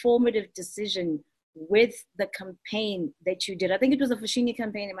transformative decision with the campaign that you did, I think it was a Foschini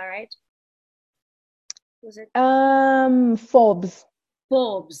campaign, am I right? Was it? Forbes.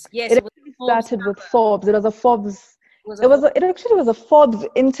 Forbes, yes. It started with Forbes. It was a Forbes. It actually was a Forbes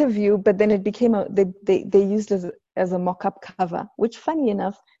interview, but then it became they used it as a mock-up cover. Which, funny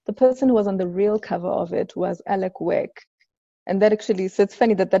enough, the person who was on the real cover of it was Alec Weck, and that actually, so it's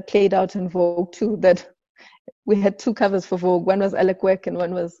funny that played out in Vogue too. That we had two covers for Vogue. One was Alec Weck and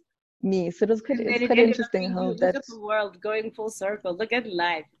one was me. So it's quite interesting how look at the world going full circle. Look at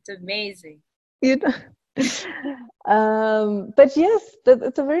life. It's amazing. You know. But yes,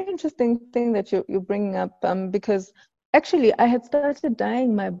 it's a very interesting thing that you're bringing up, because actually I had started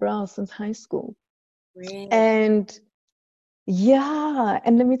dyeing my brows since high school. Really? And yeah,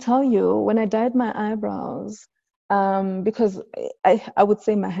 and let me tell you, when I dyed my eyebrows, because I would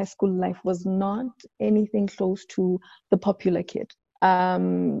say my high school life was not anything close to the popular kid.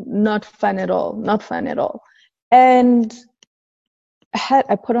 Not fun at all. And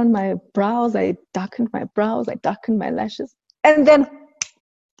I put on my brows, I darkened my brows, I darkened my lashes, and then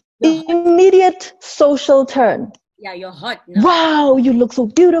immediate social turn. Yeah, you're hot now. Wow, you look so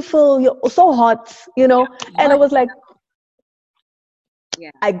beautiful, you're so hot, you know. And I was like,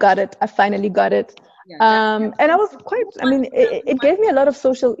 I got it. I finally got it. And I was it gave me a lot of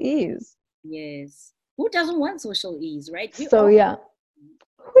social ease. Yes. Who doesn't want social ease, right? So yeah.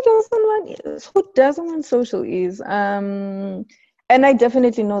 Who doesn't want social ease? And I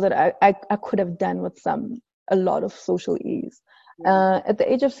definitely know that I could have done with a lot of social ease. At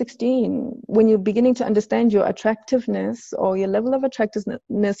the age of 16, when you're beginning to understand your attractiveness or your level of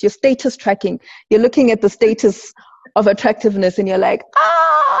attractiveness, your status tracking, you're looking at the status of attractiveness and you're like,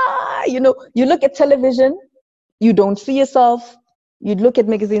 you know, you look at television, you don't see yourself. You look at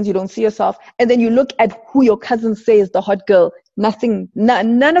magazines, you don't see yourself. And then you look at who your cousins say is the hot girl.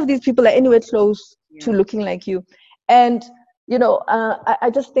 None of these people are anywhere close to looking like you. And you know, I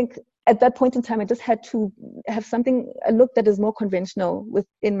just think at that point in time, I just had to have a look that is more conventional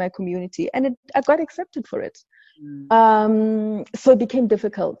within my community. And I got accepted for it. So it became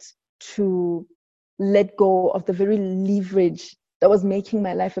difficult to let go of the very leverage that was making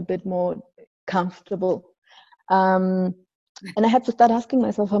my life a bit more comfortable. And I had to start asking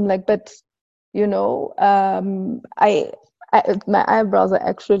myself, I'm like, but, you know, my eyebrows are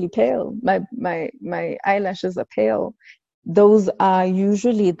actually pale. My eyelashes are pale. Those are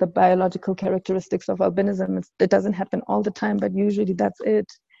usually the biological characteristics of albinism. It doesn't happen all the time, but usually that's it.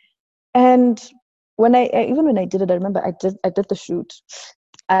 And when even when I did it, I remember I did the shoot,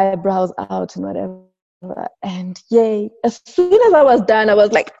 eyebrows out and whatever. And yay! As soon as I was done, I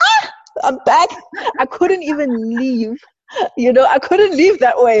was like, I'm back. I couldn't even leave. You know, I couldn't leave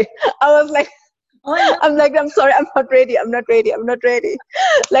that way. I was like, I'm sorry, I'm not ready.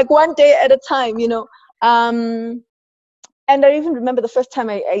 Like one day at a time, you know. And I even remember the first time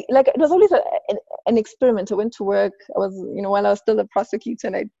I like, it was always an experiment. I went to work. I was, you know, while I was still a prosecutor,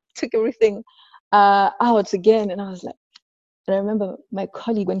 and I took everything out again. And I was like, and I remember my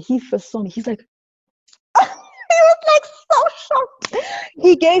colleague, when he first saw me, he's like, he was like so shocked.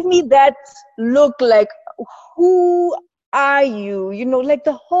 He gave me that look like, who are you? You know, like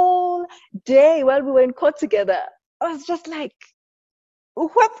the whole day while we were in court together, I was just like,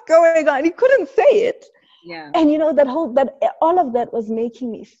 what's going on? He couldn't say it. Yeah. And you know, all of that was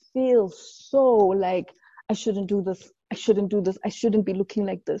making me feel so like, I shouldn't do this. I shouldn't be looking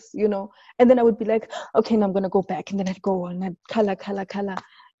like this, you know? And then I would be like, okay, now I'm going to go back. And then I'd go on and I'd color.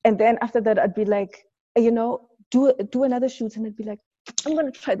 And then after that, I'd be like, you know, do another shoot. And I'd be like, I'm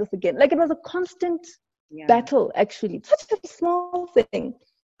going to try this again. Like, it was a constant battle, actually. Such a small thing.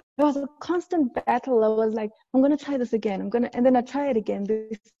 It was a constant battle. I was like, I'm going to try this again. And then I try it again. They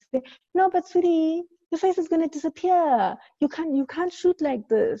say, no, but sweetie, your face is going to disappear. You can't shoot like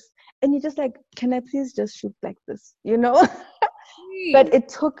this. And you're just like, can I please just shoot like this? You know? But it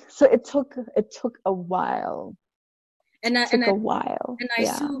took a while. And I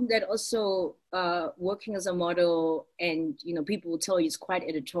yeah. assume that also working as a model, and you know, people will tell you it's quite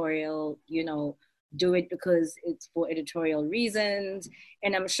editorial, you know, do it because it's for editorial reasons.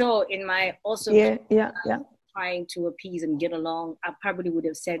 And I'm sure in my also trying to appease and get along, I probably would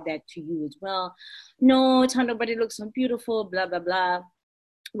have said that to you as well. No, Thando, but it looks so beautiful, blah blah blah.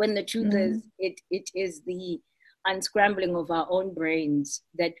 When the truth is, it is the unscrambling of our own brains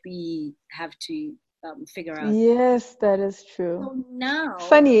that we have to figure out. Yes, that is true. So now,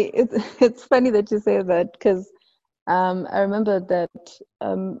 it's funny that you say that, because I remember that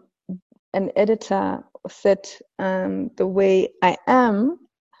an editor said, the way I am,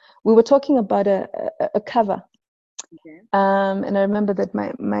 we were talking about a cover. Okay. And I remember that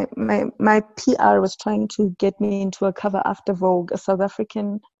my PR was trying to get me into a cover after Vogue, a South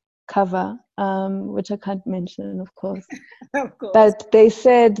African cover, which I can't mention, of course. Of course. But they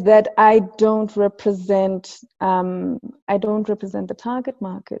said that I don't represent the target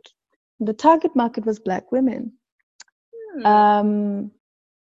market. The target market was Black women.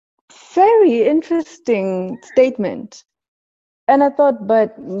 Very interesting statement. And I thought,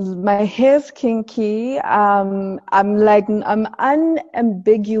 but my hair's kinky. I'm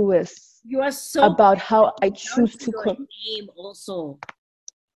unambiguous. You are so about how I choose to name also.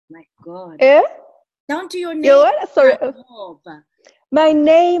 My God. Eh? Down to your name. You what? Sorry. My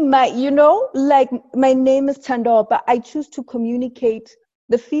name, my name is Tandoba. I choose to communicate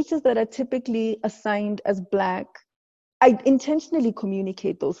the features that are typically assigned as Black. I intentionally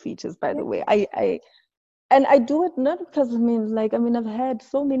communicate those features, by the way. And I do it not because I've had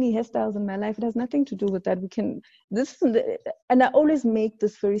so many hairstyles in my life. It has nothing to do with that. And I always make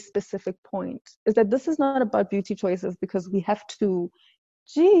this very specific point, is that this is not about beauty choices because we have to,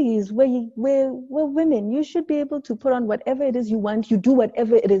 we're women. You should be able to put on whatever it is you want. You do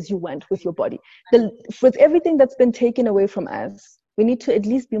whatever it is you want with your body. With everything that's been taken away from us, we need to at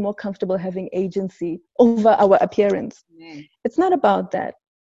least be more comfortable having agency over our appearance. It's not about that.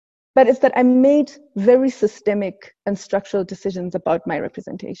 But it's that I made very systemic and structural decisions about my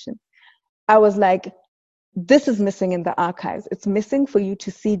representation. I was like, this is missing in the archives. It's missing for you to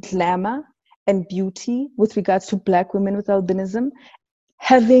see glamour and beauty with regards to Black women with albinism,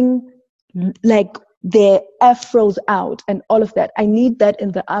 having their afros out and all of that. I need that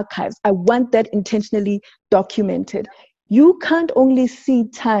in the archives. I want that intentionally documented. You can't only see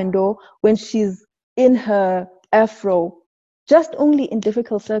Tando when she's in her afro just only in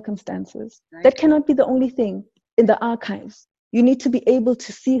difficult circumstances. Right. That cannot be the only thing in the archives. You need to be able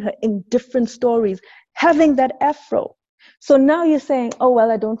to see her in different stories, having that afro. So now you're saying, oh,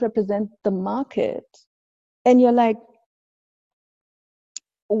 well, I don't represent the market. And you're like,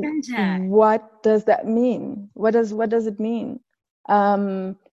 what does that mean? What does it mean?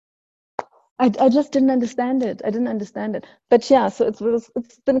 I just didn't understand it. But yeah, so it's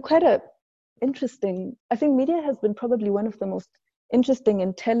been quite a interesting. I think media has been probably one of the most interesting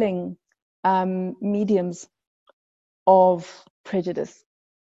and telling mediums of prejudice.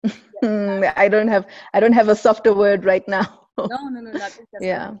 I don't have a softer word right now.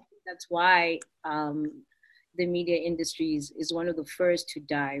 No. That's why the media industry is one of the first to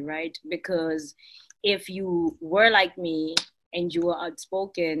die, right? Because if you were like me and you were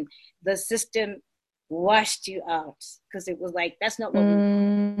outspoken, the system washed you out because it was like, that's not what we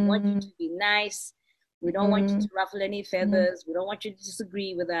want. We want you to be nice. We don't want you to ruffle any feathers. We don't want you to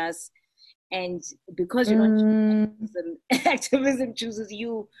disagree with us. And because you're not activism chooses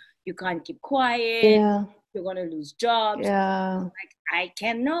you can't keep quiet. Yeah. You're going to lose jobs. Yeah. Like, I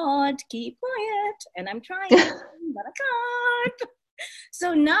cannot keep quiet. And I'm trying, but I can't.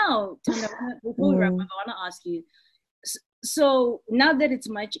 So now, Tanda, before we wrap up, I want to ask you, so now that it's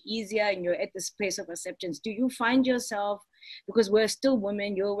much easier and you're at this place of acceptance, do you find yourself, because we're still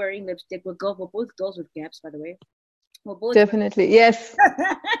women, you're wearing lipstick, we're both girls with gaps, by the way. We're both definitely, yes.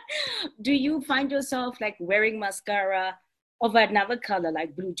 Do you find yourself like wearing mascara of another color,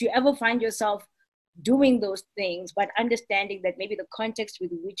 like blue? Do you ever find yourself doing those things, but understanding that maybe the context with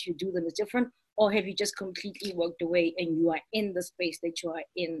which you do them is different? Or have you just completely walked away and you are in the space that you are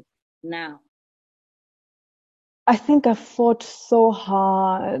in now? I think I fought so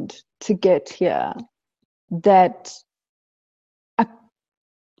hard to get here that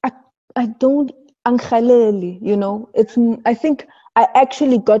I don't, I think I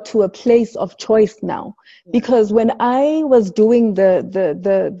actually got to a place of choice now, because when I was doing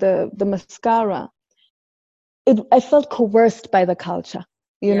the mascara, I felt coerced by the culture,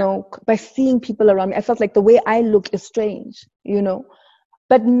 you know, by seeing people around me. I felt like the way I look is strange, you know.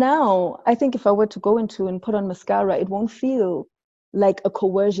 But now, I think if I were to go into and put on mascara, it won't feel like a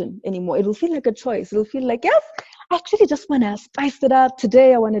coercion anymore. It will feel like a choice. It'll feel like, yes, I actually just want to spice it up.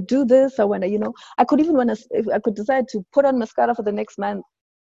 Today, I want to do this. I want to, you know, I could decide to put on mascara for the next month.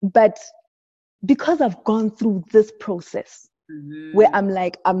 But because I've gone through this process where I'm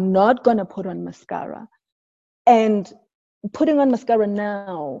like, I'm not going to put on mascara. And putting on mascara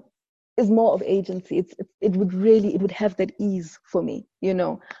now is more of agency. It would have that ease for me, you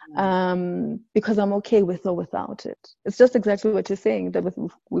know, because I'm okay with or without it. It's just exactly what you're saying, that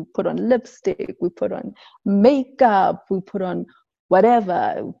we put on lipstick, we put on makeup, we put on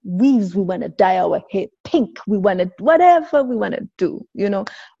whatever, weaves, we want to dye our hair pink, we want to, whatever we want to do, you know.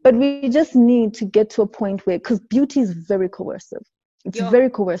 But we just need to get to a point where, because beauty is very coercive. It's very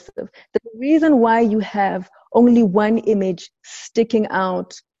coercive. The reason why you have only one image sticking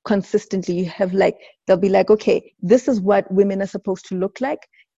out consistently, you have like, they'll be like, okay, this is what women are supposed to look like.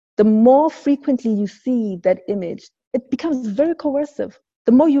 the more frequently you see that image, it becomes very coercive.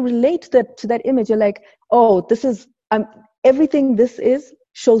 The more you relate to that image, you're like, oh, this is everything this is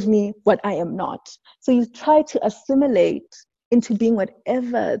shows me what I am not. So you try to assimilate into being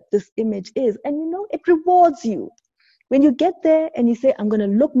whatever this image is. And you know, it rewards you. When you get there and you say, I'm going to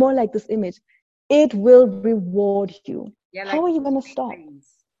look more like this image, it will reward you. Yeah, how are you going to stop?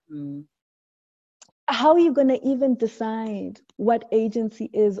 How are you going to even decide what agency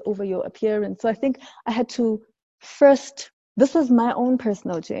is over your appearance? So I think I had to first, this is my own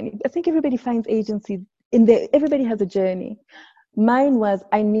personal journey. I think everybody finds agency in there. Everybody has a journey. Mine was,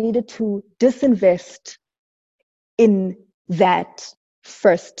 I needed to disinvest in that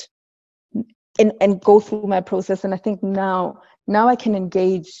first and go through my process. And I think now I can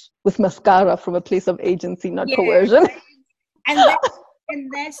engage with mascara from a place of agency, not coercion. And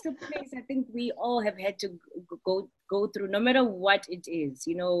that's the place I think we all have had to go through, no matter what it is.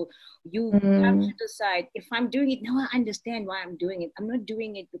 You know, you have to decide, if I'm doing it, now I understand why I'm doing it. I'm not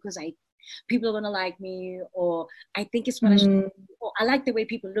doing it because people are going to like me, or I think it's what I should do, or I like the way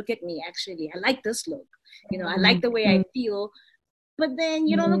people look at me, actually. I like this look. You know, I like the way I feel. But then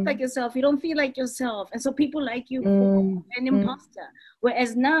you don't look like yourself. You don't feel like yourself. And so people like you for an imposter.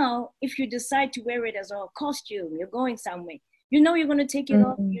 Whereas now, if you decide to wear it as a costume, you're going somewhere, you know you're going to take it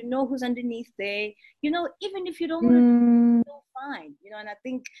off. You know who's underneath there. You know, even if you don't want to, you're fine. You know, and I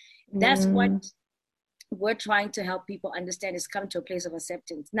think that's what we're trying to help people understand, is come to a place of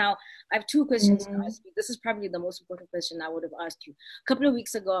acceptance. Now, I have two questions to ask you. This is probably the most important question I would have asked you. A couple of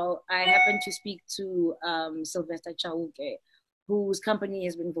weeks ago, I happened to speak to Sylvester Chauke, whose company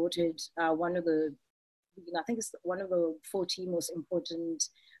has been voted one of the, I think it's one of the 40 most important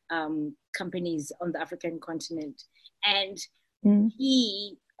companies on the African continent. And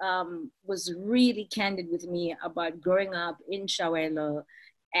he was really candid with me about growing up in Shawelo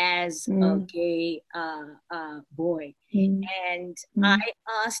as a gay boy. And I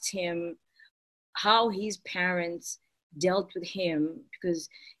asked him how his parents dealt with him, because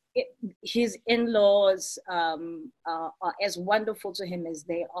his in-laws are as wonderful to him as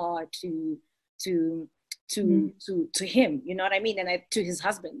they are to him, you know what I mean, and to his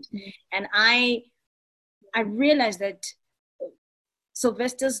husband. And I realized that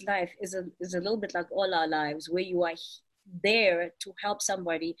Sylvester's life is a little bit like all our lives, where you are there to help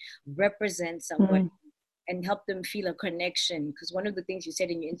somebody, represent somebody, and help them feel a connection. Because one of the things you said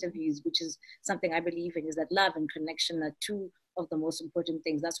in your interviews, which is something I believe in, is that love and connection are two of the most important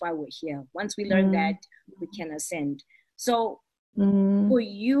things. That's why we're here. Once we learn that, we can ascend. So for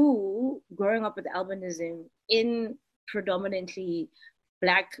you, growing up with albinism in predominantly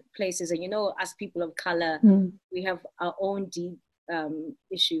Black places, and you know, as people of color, we have our own deep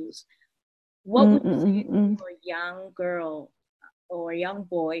issues. What would you say for a young girl or a young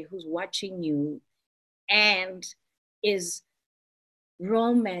boy who's watching you and is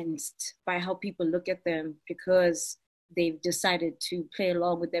romanced by how people look at them because they've decided to play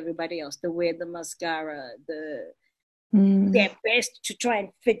along with everybody else, the wear the mascara, their best to try and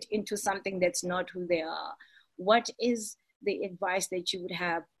fit into something that's not who they are? What is the advice that you would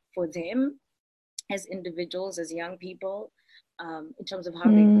have for them as individuals, as young people, in terms of how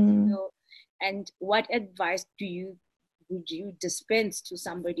they feel? And what advice would you dispense to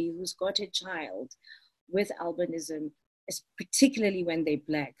somebody who's got a child with albinism, particularly when they're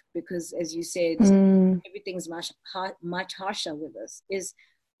Black? Because as you said, everything's much harsher with us.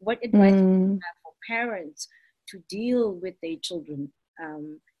 What advice do you have for parents to deal with their children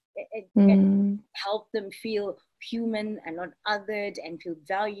and help them feel human and not othered, and feel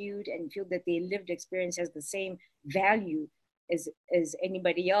valued, and feel that their lived experience has the same value as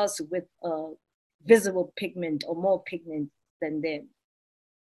anybody else with a visible pigment or more pigment than them?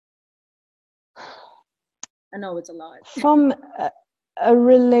 I know it's a lot. From a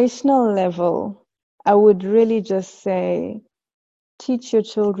relational level, I would really just say, teach your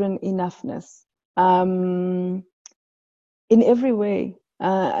children enoughness in every way.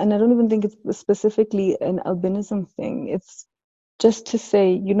 And I don't even think it's specifically an albinism thing. It's just to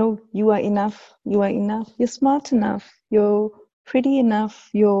say, you know, you are enough, you're smart enough, you're pretty enough,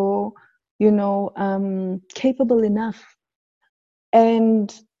 you're, capable enough.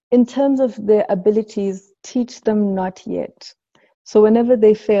 And in terms of their abilities, teach them not yet. So whenever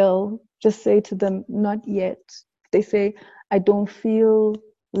they fail, just say to them, not yet. They say, I don't feel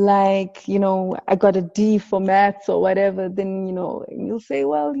like, I got a D for maths or whatever, then, you'll say,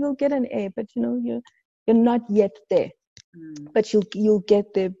 well, you'll get an A, but, you're not yet there. But you'll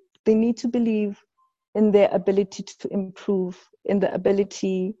get there. They need to believe in their ability to improve, in the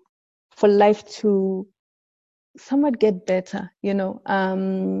ability for life to somewhat get better,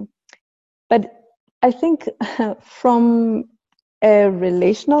 but I think from a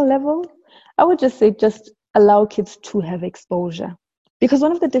relational level, I would just say just allow kids to have exposure. Because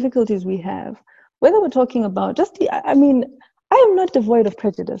one of the difficulties we have, whether we're talking about I am not devoid of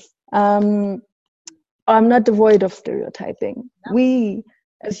prejudice. I'm not devoid of stereotyping. No. We,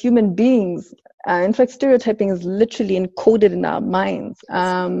 as human beings, in fact, stereotyping is literally encoded in our minds.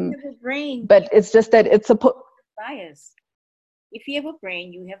 But it's just that it's a bias. If you have a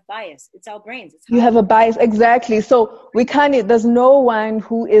brain, you have bias. It's our brains. You have a bias, exactly. So we can't. There's no one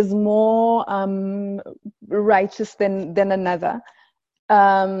who is more righteous than another,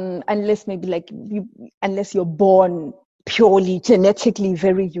 unless maybe unless you're born purely genetically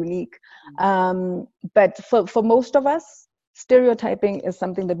very unique. But for most of us, stereotyping is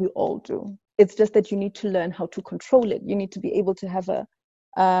something that we all do. It's just that you need to learn how to control it. You need to be able to have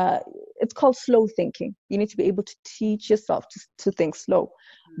it's called slow thinking. You need to be able to teach yourself to think slow.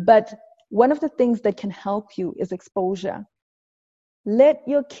 But one of the things that can help you is exposure. Let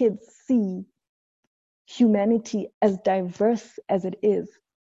your kids see humanity as diverse as it is.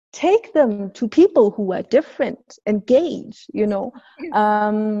 Take them to people who are different, engage,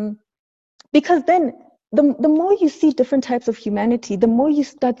 because then the more you see different types of humanity, the more you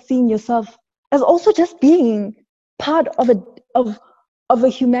start seeing yourself as also just being part of a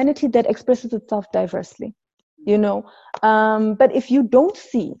humanity that expresses itself diversely, but if you don't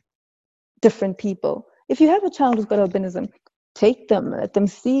see different people, if you have a child who's got albinism, take them, let them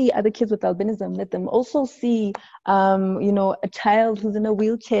see other kids with albinism, let them also see a child who's in a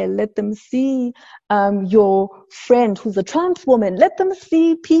wheelchair, let them see your friend who's a trans woman, let them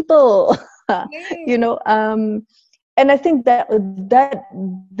see people. And I think that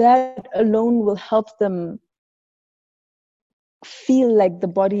alone will help them feel like the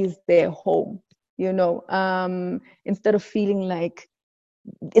body is their home, instead of feeling like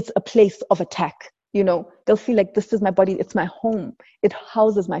it's a place of attack. They'll feel like this is my body, it's my home, it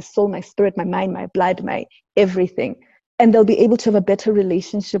houses my soul, my spirit, my mind, my blood, my everything. And they'll be able to have a better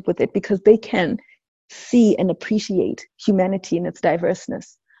relationship with it because they can see and appreciate humanity in its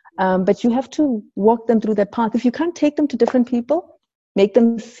diverseness. But you have to walk them through that path. If you can't take them to different people, make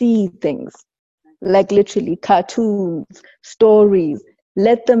them see things, like literally cartoons, stories.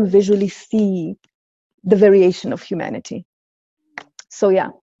 Let them visually see the variation of humanity. So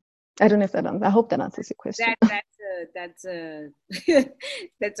yeah, I don't know if I hope that answers your question. That's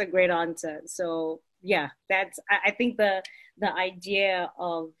a great answer. So yeah, I think the idea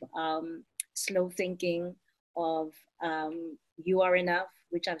of slow thinking, of you are enough,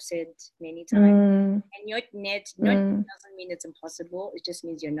 which I've said many times, and not doesn't mean it's impossible. It just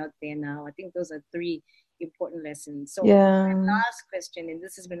means you're not there now. I think those are 3 important lessons. So my last question, and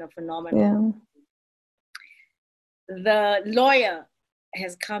this has been a phenomenal. The lawyer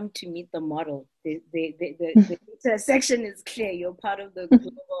has come to meet the model. The intersection is clear. You're part of the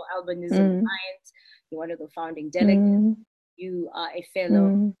Global Albinism Alliance. You're one of the founding delegates. You are a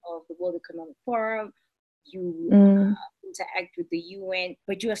fellow of the World Economic Forum. You interact with the UN,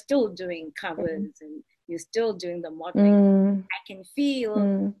 but you are still doing covers and you're still doing the modeling. I can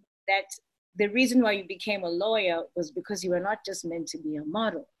feel that the reason why you became a lawyer was because you were not just meant to be a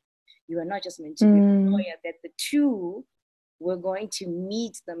model. You were not just meant to be a lawyer, that the two were going to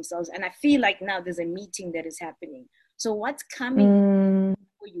meet themselves. And I feel like now there's a meeting that is happening. So what's coming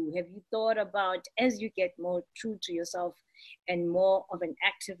for you? Have you thought about, as you get more true to yourself and more of an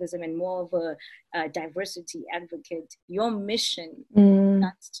activism and more of a diversity advocate, your mission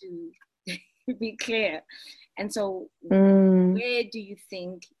starts to be clear. And so where do you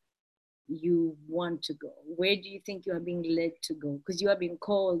think you want to go? Where do you think you are being led to go? Because you are being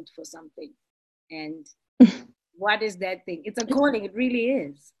called for something. And what is that thing? It's a calling. It really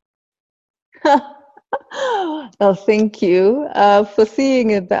is. Well, thank you for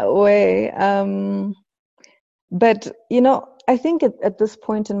seeing it that way. But, I think at this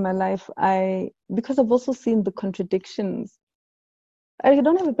point in my life, because I've also seen the contradictions, I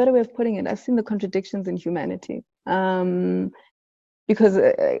don't have a better way of putting it. I've seen the contradictions in humanity. Because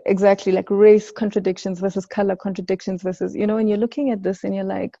exactly like race contradictions versus color contradictions versus, and you're looking at this and you're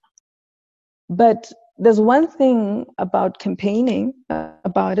like, but there's one thing about campaigning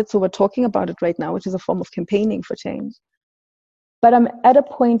about it. So we're talking about it right now, which is a form of campaigning for change. But I'm at a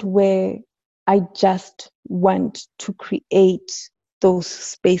point where I just want to create those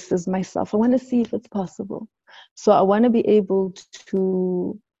spaces myself. I want to see if it's possible. So I want to be able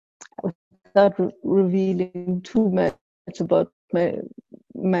to, without revealing too much about my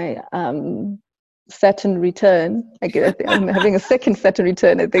Saturn return. I'm having a second Saturn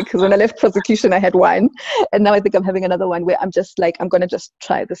return, I think, because when I left prosecution, I had one. And now I think I'm having another one where I'm just like, I'm going to just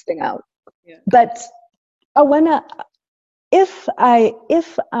try this thing out. Yeah. But I want to, if I,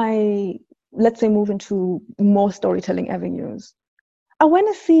 let's say, move into more storytelling avenues, I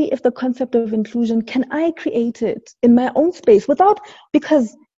want to see if the concept of inclusion, can I create it in my own space without,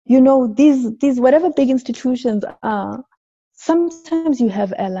 because, these whatever big institutions are, sometimes you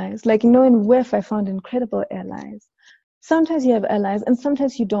have allies. Like, in WEF, I found incredible allies. Sometimes you have allies and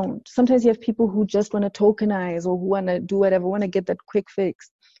sometimes you don't. Sometimes you have people who just want to tokenize or who want to do whatever, want to get that quick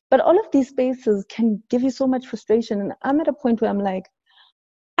fix. But all of these spaces can give you so much frustration. And I'm at a point where I'm like,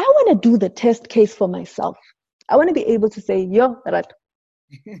 I want to do the test case for myself. I want to be able to say, right.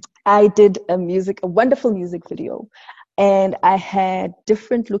 I did a wonderful music video, and I had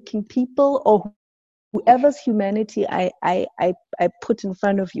different looking people or whoever's humanity I put in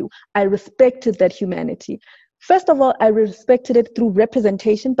front of you. I respected that humanity. First of all, I respected it through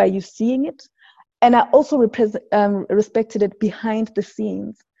representation by you seeing it. And I also respected it behind the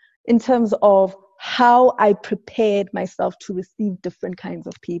scenes in terms of how I prepared myself to receive different kinds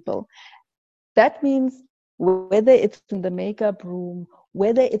of people. That means whether it's in the makeup room,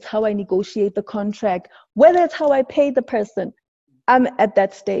 whether it's how I negotiate the contract, whether it's how I pay the person, I'm at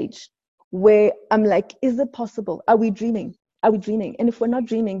that stage where I'm like, is it possible? Are we dreaming? Are we dreaming? And if we're not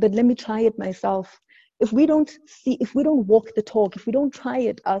dreaming, then let me try it myself. If we don't walk the talk, if we don't try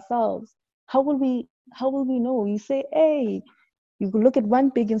it ourselves, how will we know? You say, hey, you look at one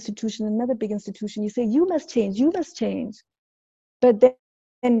big institution, another big institution, you say, you must change. But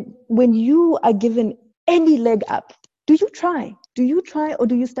then when you are given any leg up, do you try? Or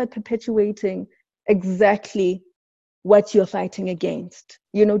do you start perpetuating exactly what you're fighting against?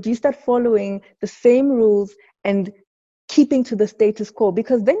 Do you start following the same rules and keeping to the status quo?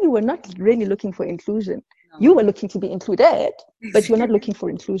 Because then you were not really looking for inclusion. No. You were looking to be included, but you're not looking for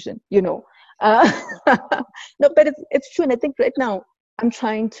inclusion, No, but it's true. And I think right now I'm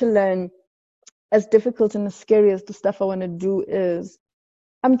trying to learn, as difficult and as scary as the stuff I want to do is,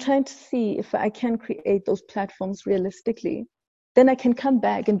 I'm trying to see if I can create those platforms realistically. Then I can come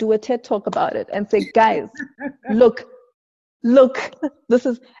back and do a TED talk about it and say, guys, look, this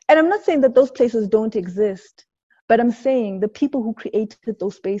is, and I'm not saying that those places don't exist, but I'm saying the people who created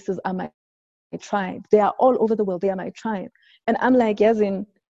those spaces are my tribe. They are all over the world. They are my tribe. And I'm like,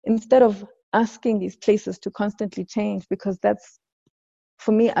 instead of asking these places to constantly change, because that's,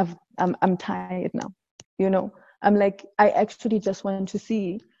 for me, I'm tired now, I'm like, I actually just want to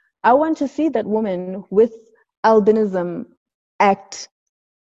see that woman with albinism act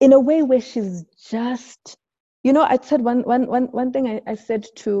in a way where she's just, I said one thing I said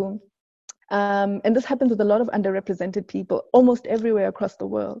to, and this happens with a lot of underrepresented people almost everywhere across the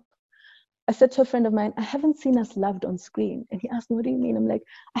world. I said to a friend of mine, I haven't seen us loved on screen. And he asked me, what do you mean? I'm like,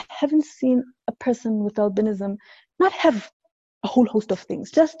 I haven't seen a person with albinism not have a whole host of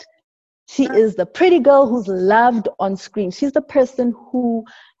things. Just, she is the pretty girl who's loved on screen. She's the person who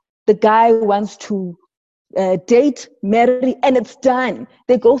the guy wants to date, marry, and it's done.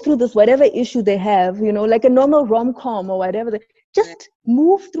 They go through this, whatever issue they have, like a normal rom-com or whatever. Just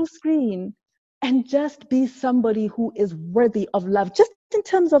move through screen and just be somebody who is worthy of love, just in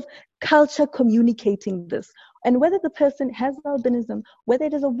terms of culture communicating this. And whether the person has albinism, whether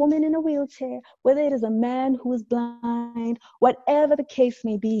it is a woman in a wheelchair, whether it is a man who is blind, whatever the case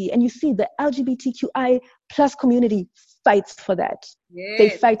may be. And you see the LGBTQI plus community fights for that. Yes. They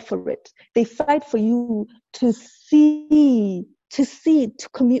fight for it. They fight for you to see,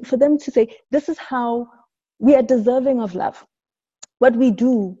 for them to say, this is how we are deserving of love. What we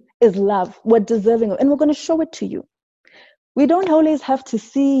do is love. We're deserving of, and we're going to show it to you. We don't always have to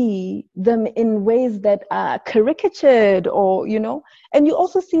see them in ways that are caricatured or, and you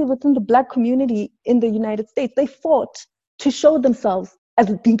also see within the Black community in the United States, they fought to show themselves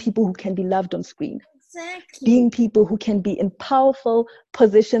as being people who can be loved on screen. Exactly. Being people who can be in powerful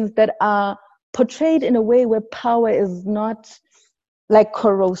positions that are portrayed in a way where power is not like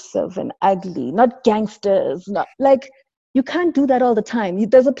corrosive and ugly, not gangsters, not like, you can't do that all the time.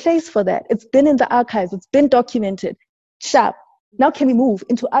 There's a place for that. It's been in the archives. It's been documented. Sharp. Now can we move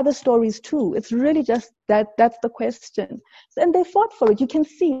into other stories too? It's really just that's the question. And they fought for it. You can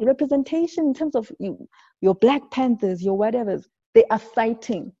see representation in terms of your Black Panthers, your whatevers. They are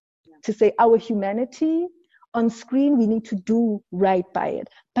fighting to say our humanity on screen, we need to do right by it.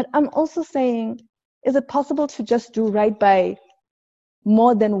 But I'm also saying, is it possible to just do right by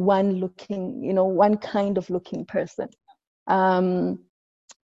more than one kind of looking person?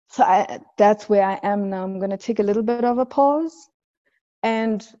 So that's where I am now. I'm going to take a little bit of a pause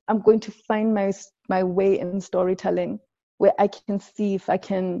and I'm going to find my way in storytelling, where I can see if I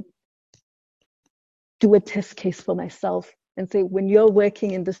can do a test case for myself and say, when you're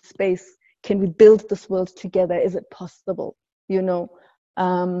working in this space, can we build this world together? Is it possible? You know,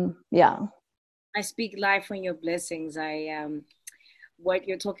 yeah. I speak life on your blessings. What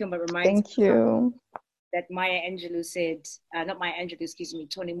you're talking about reminds me. Thank you. That Maya Angelou said, not Maya Angelou, excuse me,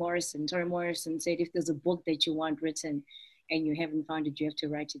 Toni Morrison. Toni Morrison said, if there's a book that you want written and you haven't found it, you have to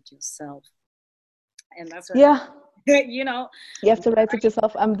write it yourself. And that's what, yeah, you know, you have to write it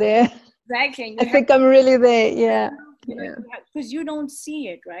yourself. I'm there. Exactly. I think I'm really there. Yeah. Because you don't see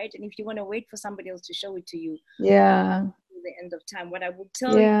it, right? And if you want to wait for somebody else to show it to you, yeah, the end of time. What I will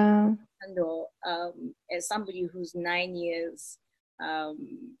tell you, Thando, as somebody who's 9 years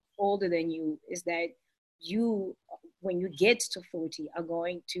older than you, is that you, when you get to 40, are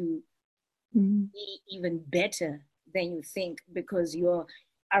going to be even better than you think, because you're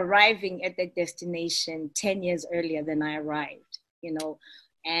arriving at that destination 10 years earlier than I arrived, you know.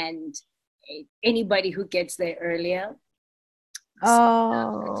 And anybody who gets there earlier,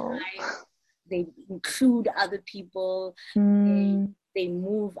 they include other people, they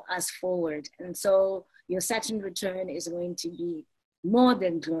move us forward. And so your Saturn return is going to be more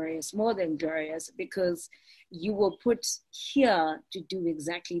than glorious, because you were put here to do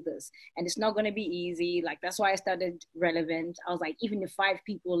exactly this. And it's not going to be easy. Like, that's why I started Relevant. I was like, even if 5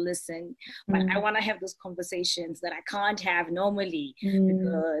 people listen, but I want to have those conversations that I can't have normally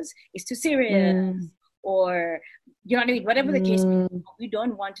because it's too serious. Or, you know what I mean? Whatever the case may be, we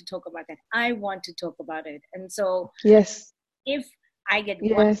don't want to talk about that. I want to talk about it. And so if I get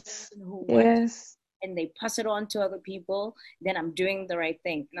one person who wants and they pass it on to other people, then I'm doing the right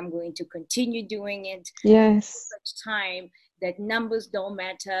thing. And I'm going to continue doing it. Such time that numbers don't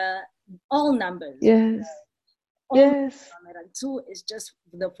matter, all numbers. Until it's just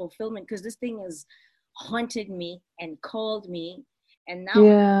the fulfillment, because this thing has haunted me and called me. And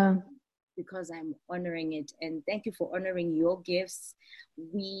now because I'm honoring it. And thank you for honoring your gifts.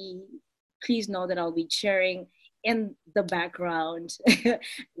 Please know that I'll be cheering in the background,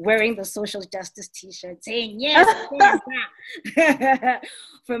 wearing the social justice t-shirt, saying yes,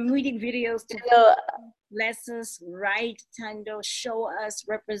 from music videos to bless us, write, Thando, show us,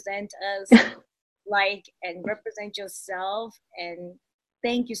 represent us, and represent yourself. And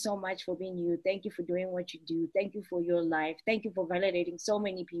thank you so much for being you. Thank you for doing what you do. Thank you for your life. Thank you for validating so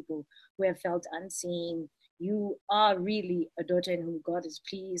many people who have felt unseen. You are really a daughter in whom God is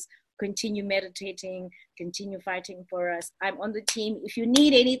pleased. Continue meditating, continue fighting for us. I'm on the team. If you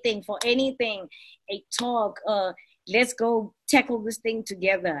need anything, for anything, a talk, let's go tackle this thing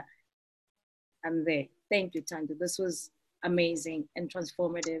together, I'm there. Thank you, Thando. This was amazing and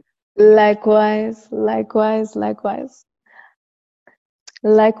transformative. Likewise. I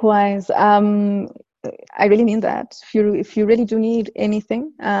really mean that. If you really do need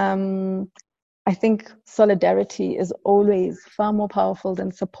anything, I think solidarity is always far more powerful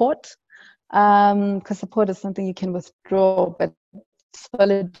than support, because support is something you can withdraw, but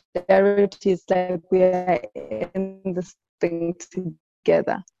solidarity is like we are in this thing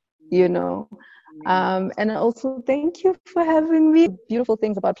together, you know. And also thank you for having me. Beautiful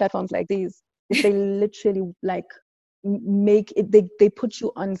things about platforms like these is they literally like make it, they put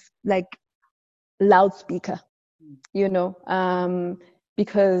you on like loudspeaker, you know,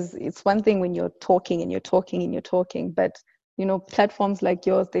 because it's one thing when you're talking, but you know, platforms like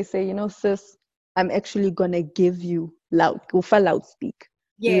yours, they say, you know, sis, I'm actually gonna give you loudspeak,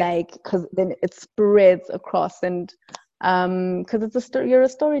 like, because then it spreads across, and because you're a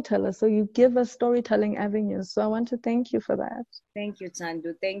storyteller, so you give us storytelling avenues. So I want to thank you for that. Thank you,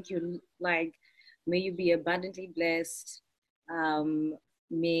 Thando. Thank you. Like, may you be abundantly blessed.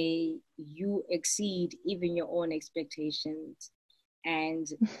 May you exceed even your own expectations. And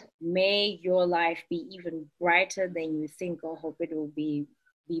may your life be even brighter than you think or hope it will be.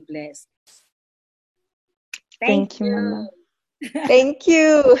 Be blessed. Thank you, Mama. Thank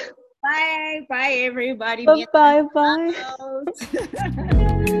you. Bye, everybody. Bye.